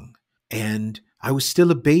 very young. And I was still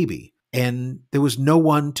a baby. And there was no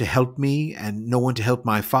one to help me and no one to help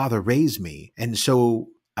my father raise me. And so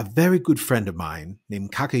a very good friend of mine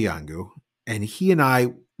named Kakayangu, and he and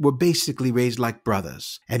I were basically raised like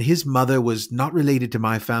brothers. And his mother was not related to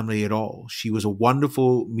my family at all. She was a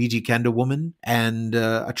wonderful Mijikenda woman and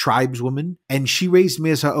a tribeswoman. And she raised me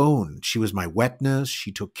as her own. She was my wet nurse.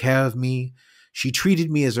 She took care of me. She treated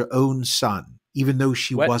me as her own son, even though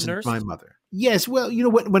she wasn't my mother. Yes, well,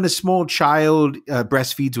 when a small child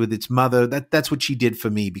breastfeeds with its mother, that's what she did for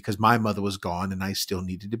me, because my mother was gone and I still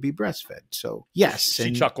needed to be breastfed. So, yes.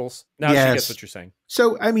 She chuckles. Now she gets what you're saying.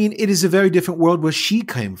 So, I mean, it is a very different world where she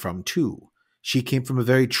came from, too. She came from a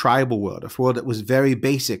very tribal world, a world that was very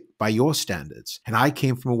basic by your standards. And I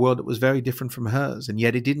came from a world that was very different from hers. And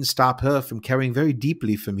yet it didn't stop her from caring very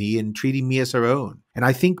deeply for me and treating me as her own. And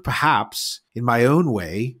I think perhaps, in my own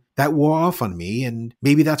way, that wore off on me, and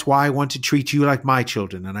maybe that's why I want to treat you like my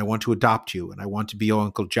children, and I want to adopt you, and I want to be your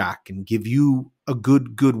Uncle Jack and give you a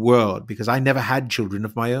good world, because I never had children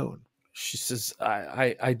of my own. She says,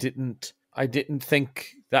 I didn't think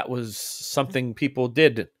that was something people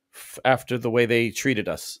did after the way they treated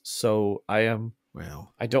us. So I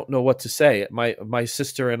don't know what to say. My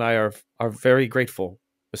sister and I are very grateful,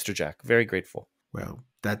 Mr. Jack, very grateful. Well,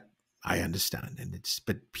 I understand.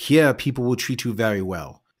 But here people will treat you very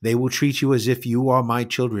well. They will treat you as if you are my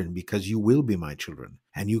children, because you will be my children.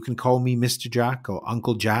 And you can call me Mr. Jack or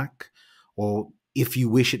Uncle Jack, or if you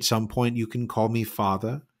wish at some point, you can call me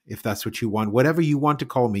Father, if that's what you want. Whatever you want to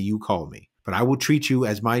call me, you call me. But I will treat you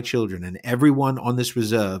as my children, and everyone on this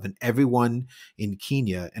reserve and everyone in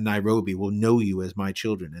Kenya and Nairobi will know you as my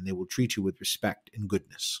children, and they will treat you with respect and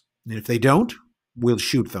goodness. And if they don't, we'll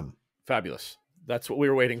shoot them. Fabulous. That's what we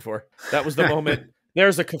were waiting for. That was the moment.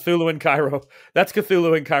 There's a Cthulhu in Cairo. That's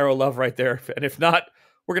Cthulhu in Cairo love right there. And if not,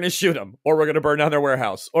 we're going to shoot them, or we're going to burn down their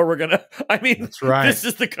warehouse, or we're going to, that's right. This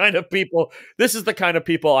is the kind of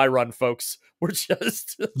people I run, folks. We're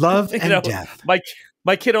just love and death.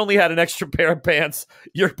 My kid only had an extra pair of pants.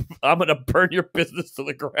 I'm going to burn your business to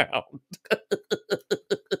the ground.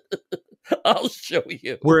 I'll show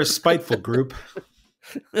you. We're a spiteful group.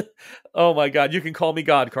 Oh my God! You can call me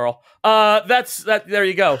God, Carl. That's that. There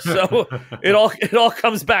you go. So it all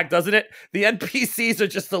comes back, doesn't it? The NPCs are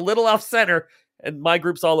just a little off center, and my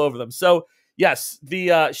group's all over them. So yes,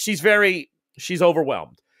 she's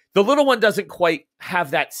overwhelmed. The little one doesn't quite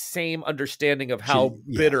have that same understanding of how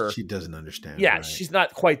bitter. She doesn't understand. Yeah, right. She's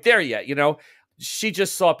not quite there yet. She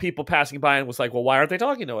just saw people passing by and was like, well, why aren't they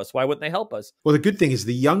talking to us? Why wouldn't they help us? Well, the good thing is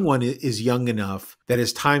the young one is young enough that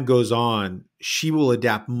as time goes on, she will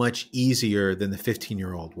adapt much easier than the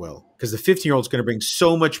 15-year-old will. Because the 15-year-old is going to bring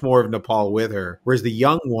so much more of Nepal with her. Whereas the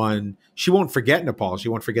young one, she won't forget Nepal. She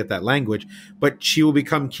won't forget that language, but she will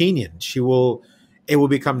become Kenyan. It will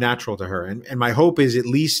become natural to her. And my hope is at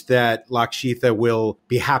least that Lakshitha will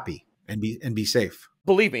be happy and be safe.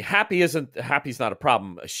 Believe me, happy's not a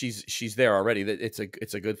problem. She's there already. It's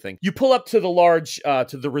a good thing. You pull up to the large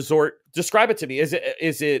to the resort. Describe it to me. Is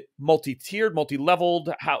it multi-tiered,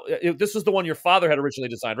 multi-leveled? How this was the one your father had originally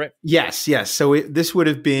designed, right? Yes. So this would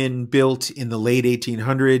have been built in the late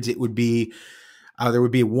 1800s. It would be there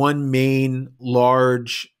would be one main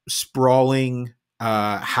large sprawling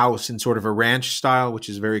house in sort of a ranch style, which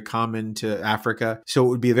is very common to Africa. So it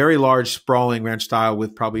would be a very large, sprawling ranch style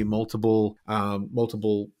with probably multiple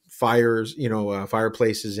fires,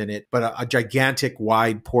 fireplaces in it, but a gigantic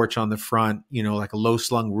wide porch on the front, like a low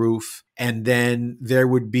slung roof. And then there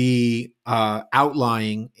would be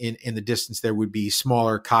outlying in the distance, there would be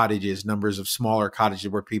smaller cottages, numbers of smaller cottages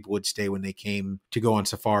where people would stay when they came to go on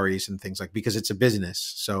safaris and things because it's a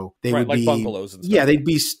business. So they would be bungalows and stuff. Yeah, they'd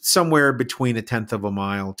be somewhere between a tenth of a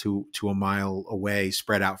mile to a mile away,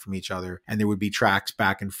 spread out from each other. And there would be tracks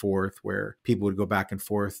back and forth where people would go back and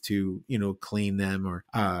forth to, clean them or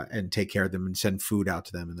and take care of them and send food out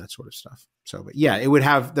to them and that sort of stuff. So, but yeah, it would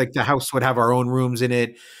have the house would have our own rooms in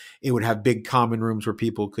it. It would have big common rooms where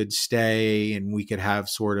people could stay and we could have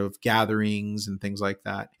sort of gatherings and things like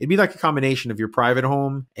that. It'd be like a combination of your private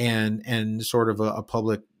home and sort of a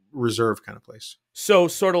public reserve kind of place. So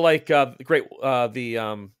sort of like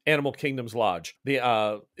the Animal Kingdom's lodge.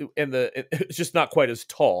 It's just not quite as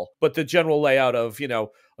tall, but the general layout of, a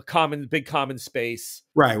big common space.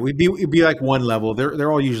 Right. It'd be like one level.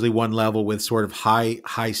 They're all usually one level with sort of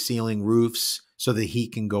high ceiling roofs, so the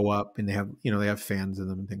heat can go up, and they have fans in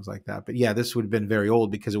them and things like that. But yeah, this would have been very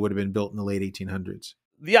old because it would have been built in the late 1800s.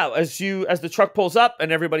 Yeah, as the truck pulls up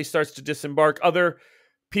and everybody starts to disembark, other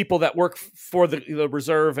people that work for the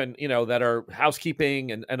reserve and that are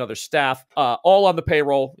housekeeping and other staff, all on the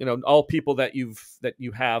payroll, all people that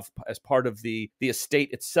you have as part of the estate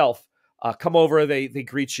itself, come over. They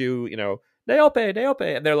greet you, Neope,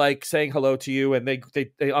 and they're like saying hello to you, and they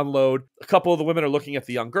unload. A couple of the women are looking at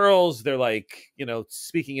the young girls. They're like,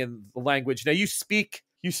 speaking in the language. Now you speak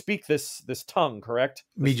this tongue, correct?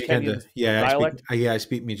 Mijikenda. Yeah, dialect. I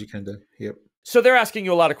speak Mijikenda. Yep. So they're asking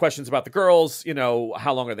you a lot of questions about the girls.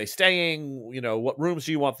 How long are they staying? What rooms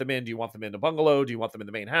do you want them in? Do you want them in a bungalow? Do you want them in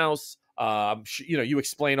the main house? You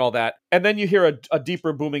explain all that. And then you hear a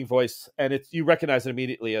deeper booming voice, and you recognize it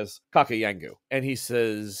immediately as Kakayangu. And he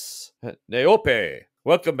says, Neope,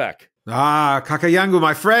 welcome back. Ah, Kakayangu,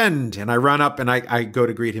 my friend. And I run up and I go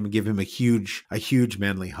to greet him and give him a huge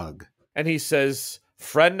manly hug. And he says,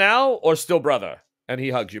 friend now or still brother? And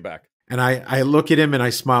he hugs you back. And I look at him and I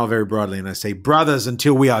smile very broadly and I say, brothers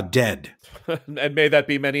until we are dead. And may that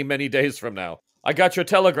be many, many days from now. I got your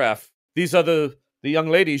telegraph. These are the young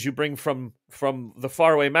ladies you bring from the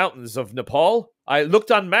faraway mountains of Nepal. I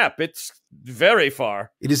looked on map. It's very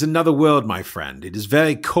far. It is another world, my friend. It is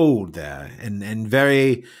very cold there and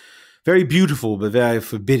very, very beautiful, but very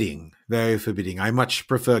forbidding. Very forbidding. I much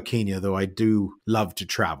prefer Kenya, though I do love to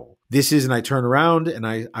travel. And I turn around and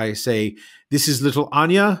I say, this is little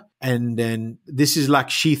Anya, and then this is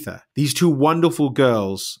Lakshitha. These two wonderful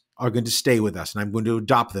girls are going to stay with us, and I'm going to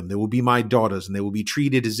adopt them. They will be my daughters, and they will be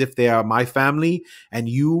treated as if they are my family, and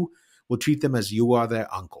you will treat them as you are their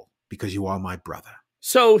uncle, because you are my brother.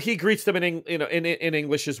 So he greets them in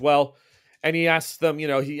English as well. And he asks them,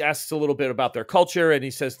 he asks a little bit about their culture, and he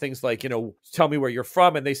says things like, tell me where you're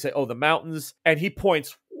from. And they say, oh, the mountains. And he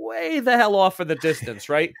points way the hell off in the distance,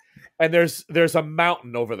 right? And there's a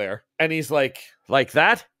mountain over there. And he's like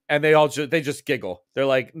that? And they just giggle. They're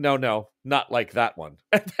like, no, not like that one.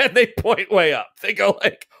 And then they point way up. They go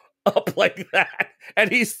like up like that.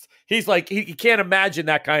 And he's like, he can't imagine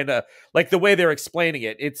that kind of, like the way they're explaining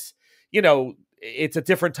it. It's, it's a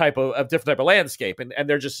different type of landscape. And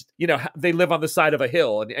they're just, they live on the side of a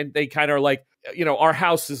hill, and they kind of are like, our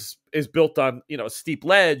house is built on, a steep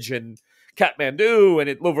ledge and Kathmandu, and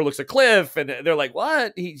it overlooks a cliff. And they're like,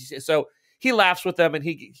 what? So he laughs with them, and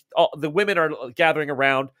the women are gathering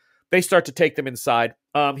around. They start to take them inside.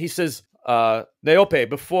 He says, Neope,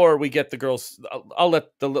 before we get the girls, I'll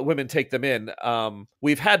let the women take them in.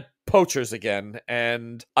 We've had poachers again,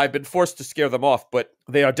 and I've been forced to scare them off, but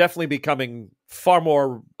they are definitely becoming far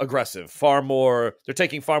more aggressive, they're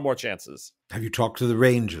taking far more chances. Have you talked to the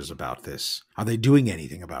rangers about this? Are they doing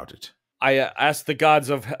anything about it? I asked the gods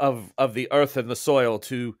of the earth and the soil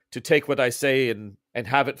to take what I say and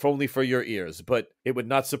have it only for your ears, but it would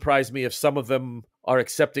not surprise me if some of them are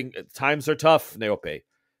accepting. Times are tough, Neope,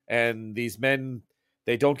 and these men,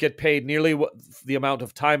 they don't get paid nearly the amount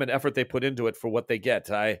of time and effort they put into it for what they get.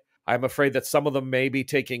 I'm afraid that some of them may be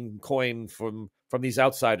taking coin from these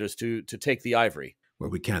outsiders to take the ivory.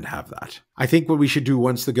 Well, we can't have that. I think what we should do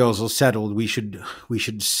once the girls are settled, we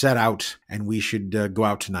should set out, and we should go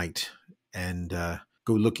out tonight and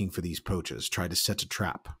go looking for these poachers, try to set a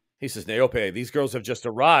trap. He says, Neope, these girls have just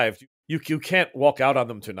arrived. You can't walk out on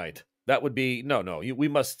them tonight. That would be, no. We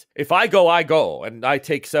must, if I go, and I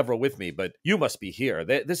take several with me, but you must be here.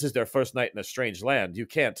 This is their first night in a strange land. You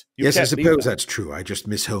can't. Yes, I suppose that's true. I just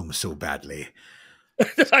miss home so badly.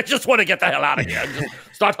 I just want to get the hell out of here and just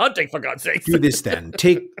start hunting, for God's sake. Do this then.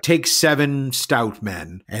 Take 7 stout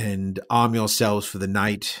men and arm yourselves for the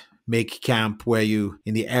night. Make camp in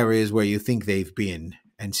the areas where you think they've been,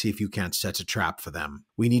 and see if you can't set a trap for them.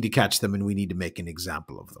 We need to catch them, and we need to make an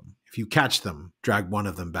example of them. If you catch them, drag one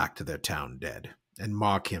of them back to their town dead, and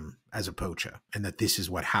mark him as a poacher, and that this is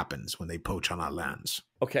what happens when they poach on our lands.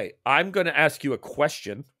 Okay, I'm going to ask you a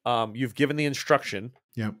question. You've given the instruction.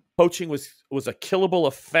 Yep. Poaching was a killable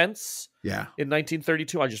offense. Yeah. In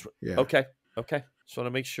 1932. Okay. Just want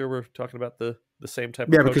to make sure we're talking about the same type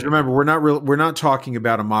of poaching. Because remember, we're not talking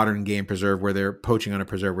about a modern game preserve where they're poaching on a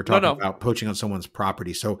preserve. We're talking about poaching on someone's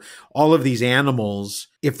property. So all of these animals,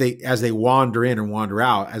 as they wander in and wander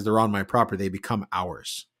out, as they're on my property, they become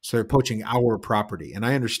ours. So they're poaching our property. And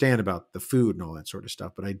I understand about the food and all that sort of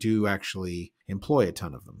stuff, but I do actually employ a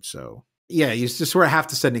ton of them. So yeah, you just sort of have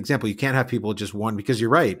to set an example. You can't have people just one, because you're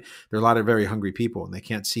right. There are a lot of very hungry people, and they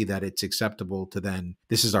can't see that it's acceptable to then,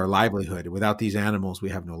 this is our livelihood. Without these animals, we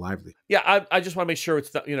have no livelihood. Yeah, I just want to make sure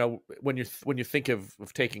it's not, when you think of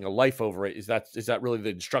taking a life over it, is that really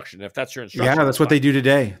the instruction? If that's your instruction, yeah, that's what they do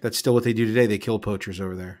today. That's still what they do today. They kill poachers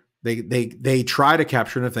over there. They try to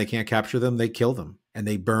capture them. If they can't capture them, they kill them, and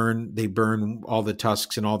they burn all the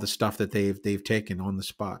tusks and all the stuff that they've taken on the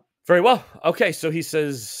spot. Very well. Okay, so he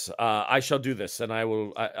says, I shall do this, and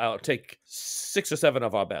I'll take 6 or 7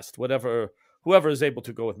 of our best. Whoever is able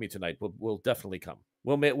to go with me tonight will definitely come.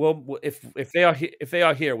 If they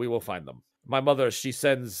are here, we will find them. My mother, she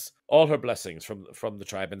sends all her blessings from the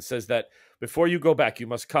tribe, and says that before you go back, you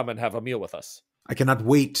must come and have a meal with us. I cannot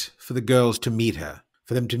wait for the girls to meet her,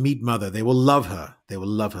 for them to meet Mother. They will love her. They will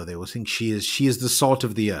love her. They will think she is the salt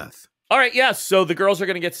of the earth. All right, yeah, so the girls are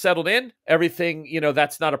going to get settled in. Everything,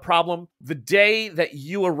 that's not a problem. The day that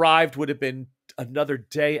you arrived would have been another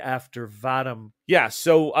day after Vadam. Yeah,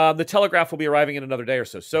 so the telegraph will be arriving in another day or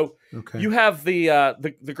so. So You have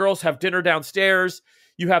the girls have dinner downstairs.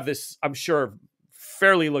 You have this, I'm sure,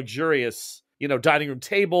 fairly luxurious, dining room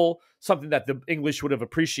table, something that the English would have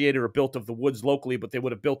appreciated or built of the woods locally, but they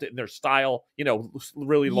would have built it in their style,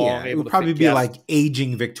 really long. Yeah, it would probably be like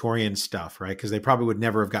aging Victorian stuff, right? Because they probably would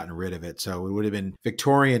never have gotten rid of it. So it would have been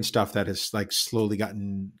Victorian stuff that has like slowly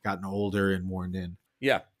gotten older and worn in.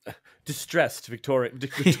 Yeah. Distressed, Victorian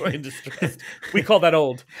distressed. We call that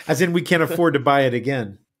old. As in we can't afford to buy it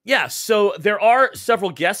again. Yeah, so there are several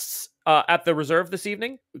guests at the reserve this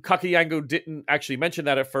evening. Kakayango didn't actually mention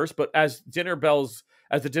that at first, but as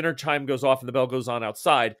the dinner chime goes off and the bell goes on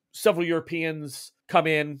outside, several Europeans come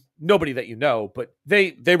in, nobody that you know, but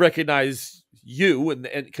they recognize you and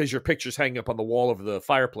because your picture's hanging up on the wall of the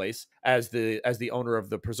fireplace as the owner of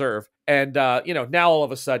the preserve. And now all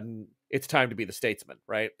of a sudden it's time to be the statesman,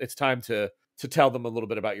 right? It's time to tell them a little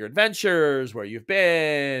bit about your adventures, where you've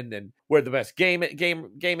been, and where the best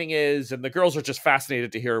gaming is. And the girls are just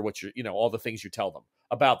fascinated to hear what all the things you tell them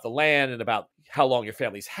about the land and about how long your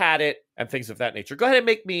family's had it and things of that nature. Go ahead and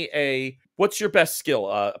make me what's your best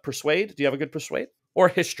skill? Persuade? Do you have a good persuade? Or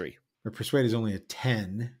history? My persuade is only a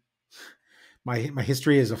 10. My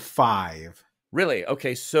history is a 5. Really?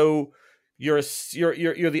 Okay, so you're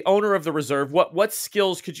the owner of the reserve. What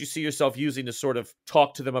skills could you see yourself using to sort of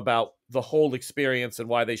talk to them about the whole experience and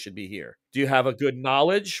why they should be here? Do you have a good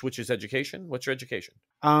knowledge, which is education? What's your education?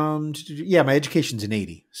 Yeah, my education's an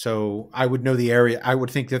 80. So I would know the area. I would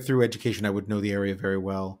think that through education, I would know the area very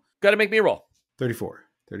well. Got to make me a roll. 34.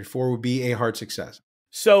 34 would be a hard success.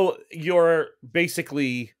 So you're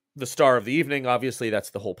basically the star of the evening. Obviously, that's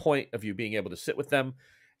the whole point of you being able to sit with them.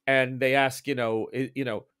 And they ask,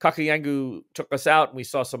 Kakayangu took us out and we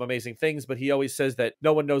saw some amazing things, but he always says that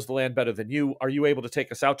no one knows the land better than you. Are you able to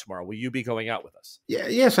take us out tomorrow? Will you be going out with us? Yeah,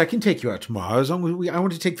 yes, I can take you out tomorrow. As long as I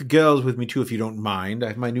want to take the girls with me too, if you don't mind. I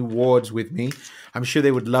have my new wards with me. I'm sure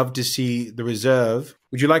they would love to see the reserve.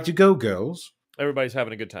 Would you like to go, girls? Everybody's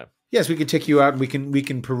having a good time. Yes, we can take you out and we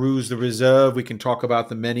can peruse the reserve. We can talk about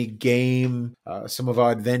the many game, some of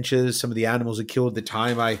our adventures, some of the animals we killed. The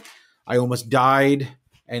time I almost died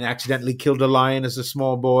and accidentally killed a lion as a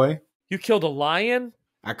small boy. You killed a lion?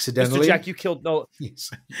 Accidentally? Mr. Jack, you killed no. Yes.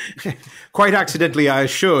 Quite accidentally, I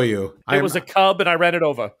assure you. It was a cub and I ran it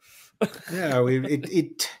over. Yeah,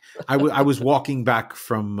 I was walking back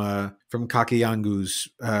from Kakayangu's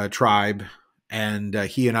tribe, and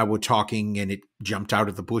he and I were talking, and it jumped out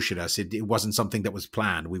of the bush at us. It wasn't something that was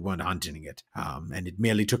planned. We weren't hunting it, and it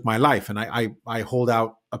merely took my life. And I hold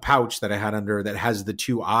out a pouch that I had under that has the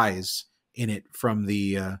 2 eyes in it from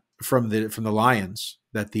the lions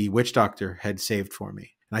that the witch doctor had saved for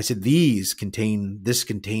me. And I said, this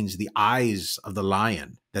contains the eyes of the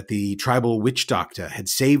lion that the tribal witch doctor had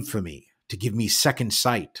saved for me to give me second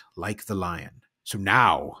sight like the lion. So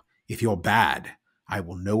now, if you're bad, I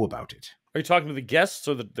will know about it. Are you talking to the guests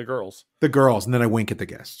or the girls? The girls, and then I wink at the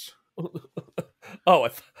guests. Oh, I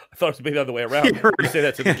thought it was maybe the other way around. You say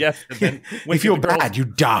that to the guests and then wink if you're at the girls. bad, you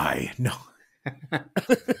die. No.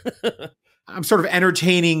 I'm sort of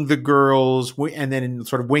entertaining the girls and then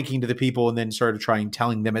sort of winking to the people and then sort of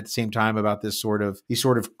telling them at the same time about these sort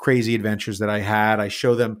of crazy adventures that I had. I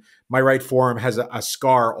show them my right forearm has a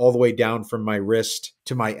scar all the way down from my wrist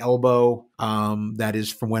to my elbow. That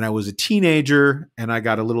is from when I was a teenager and I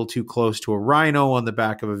got a little too close to a rhino on the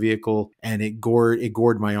back of a vehicle and it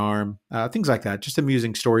gored my arm. Things like that. Just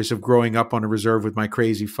amusing stories of growing up on a reserve with my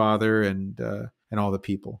crazy father and all the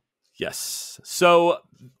people. Yes. So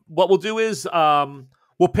what we'll do is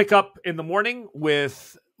we'll pick up in the morning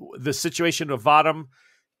with the situation of Vadim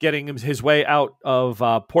getting his way out of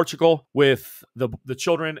Portugal with the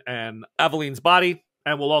children and Aveline's body.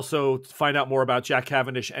 And we'll also find out more about Jack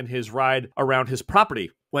Cavendish and his ride around his property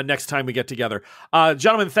when next time we get together.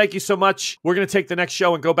 Gentlemen, thank you so much. We're going to take the next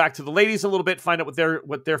show and go back to the ladies a little bit, find out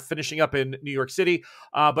what they're finishing up in New York City.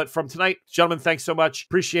 But from tonight, gentlemen, thanks so much.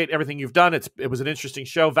 Appreciate everything you've done. It was an interesting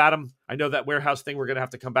show. Vadim, I know that warehouse thing, we're going to have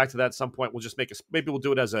to come back to that at some point. We'll just maybe we'll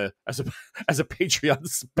do it as a Patreon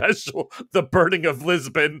special, The Burning of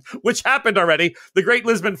Lisbon, which happened already. The Great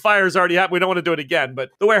Lisbon Fires already happened. We don't want to do it again,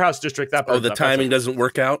 but the warehouse district, that the timing doesn't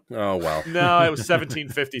work out? Oh, wow. No, it was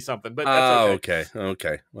 1750 something, but that's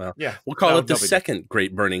okay. Well, yeah, we'll call it the second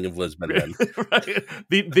Great Burning of Lisbon then. Right.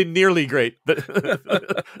 The nearly great, the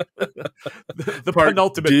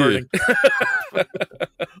penultimate burning.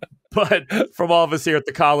 But from all of us here at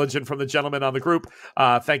the college and from the gentlemen on the group,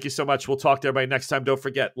 thank you so much. We'll talk to everybody next time. Don't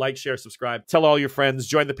forget, like, share, subscribe, tell all your friends,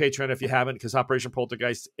 join the Patreon if you haven't, because Operation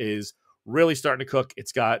Poltergeist is really starting to cook.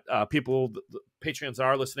 It's got people, the Patreons that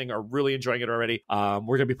are listening are really enjoying it already. We're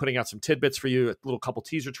going to be putting out some tidbits for you, a little couple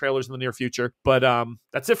teaser trailers in the near future. But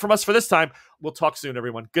that's it from us for this time. We'll talk soon,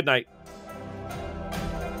 everyone. Good night.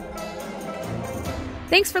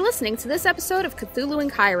 Thanks for listening to this episode of Cthulhu in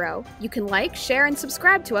Cairo. You can like, share, and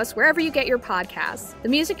subscribe to us wherever you get your podcasts. The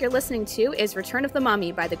music you're listening to is Return of the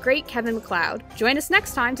Mummy by the great Kevin MacLeod. Join us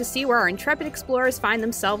next time to see where our intrepid explorers find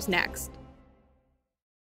themselves next.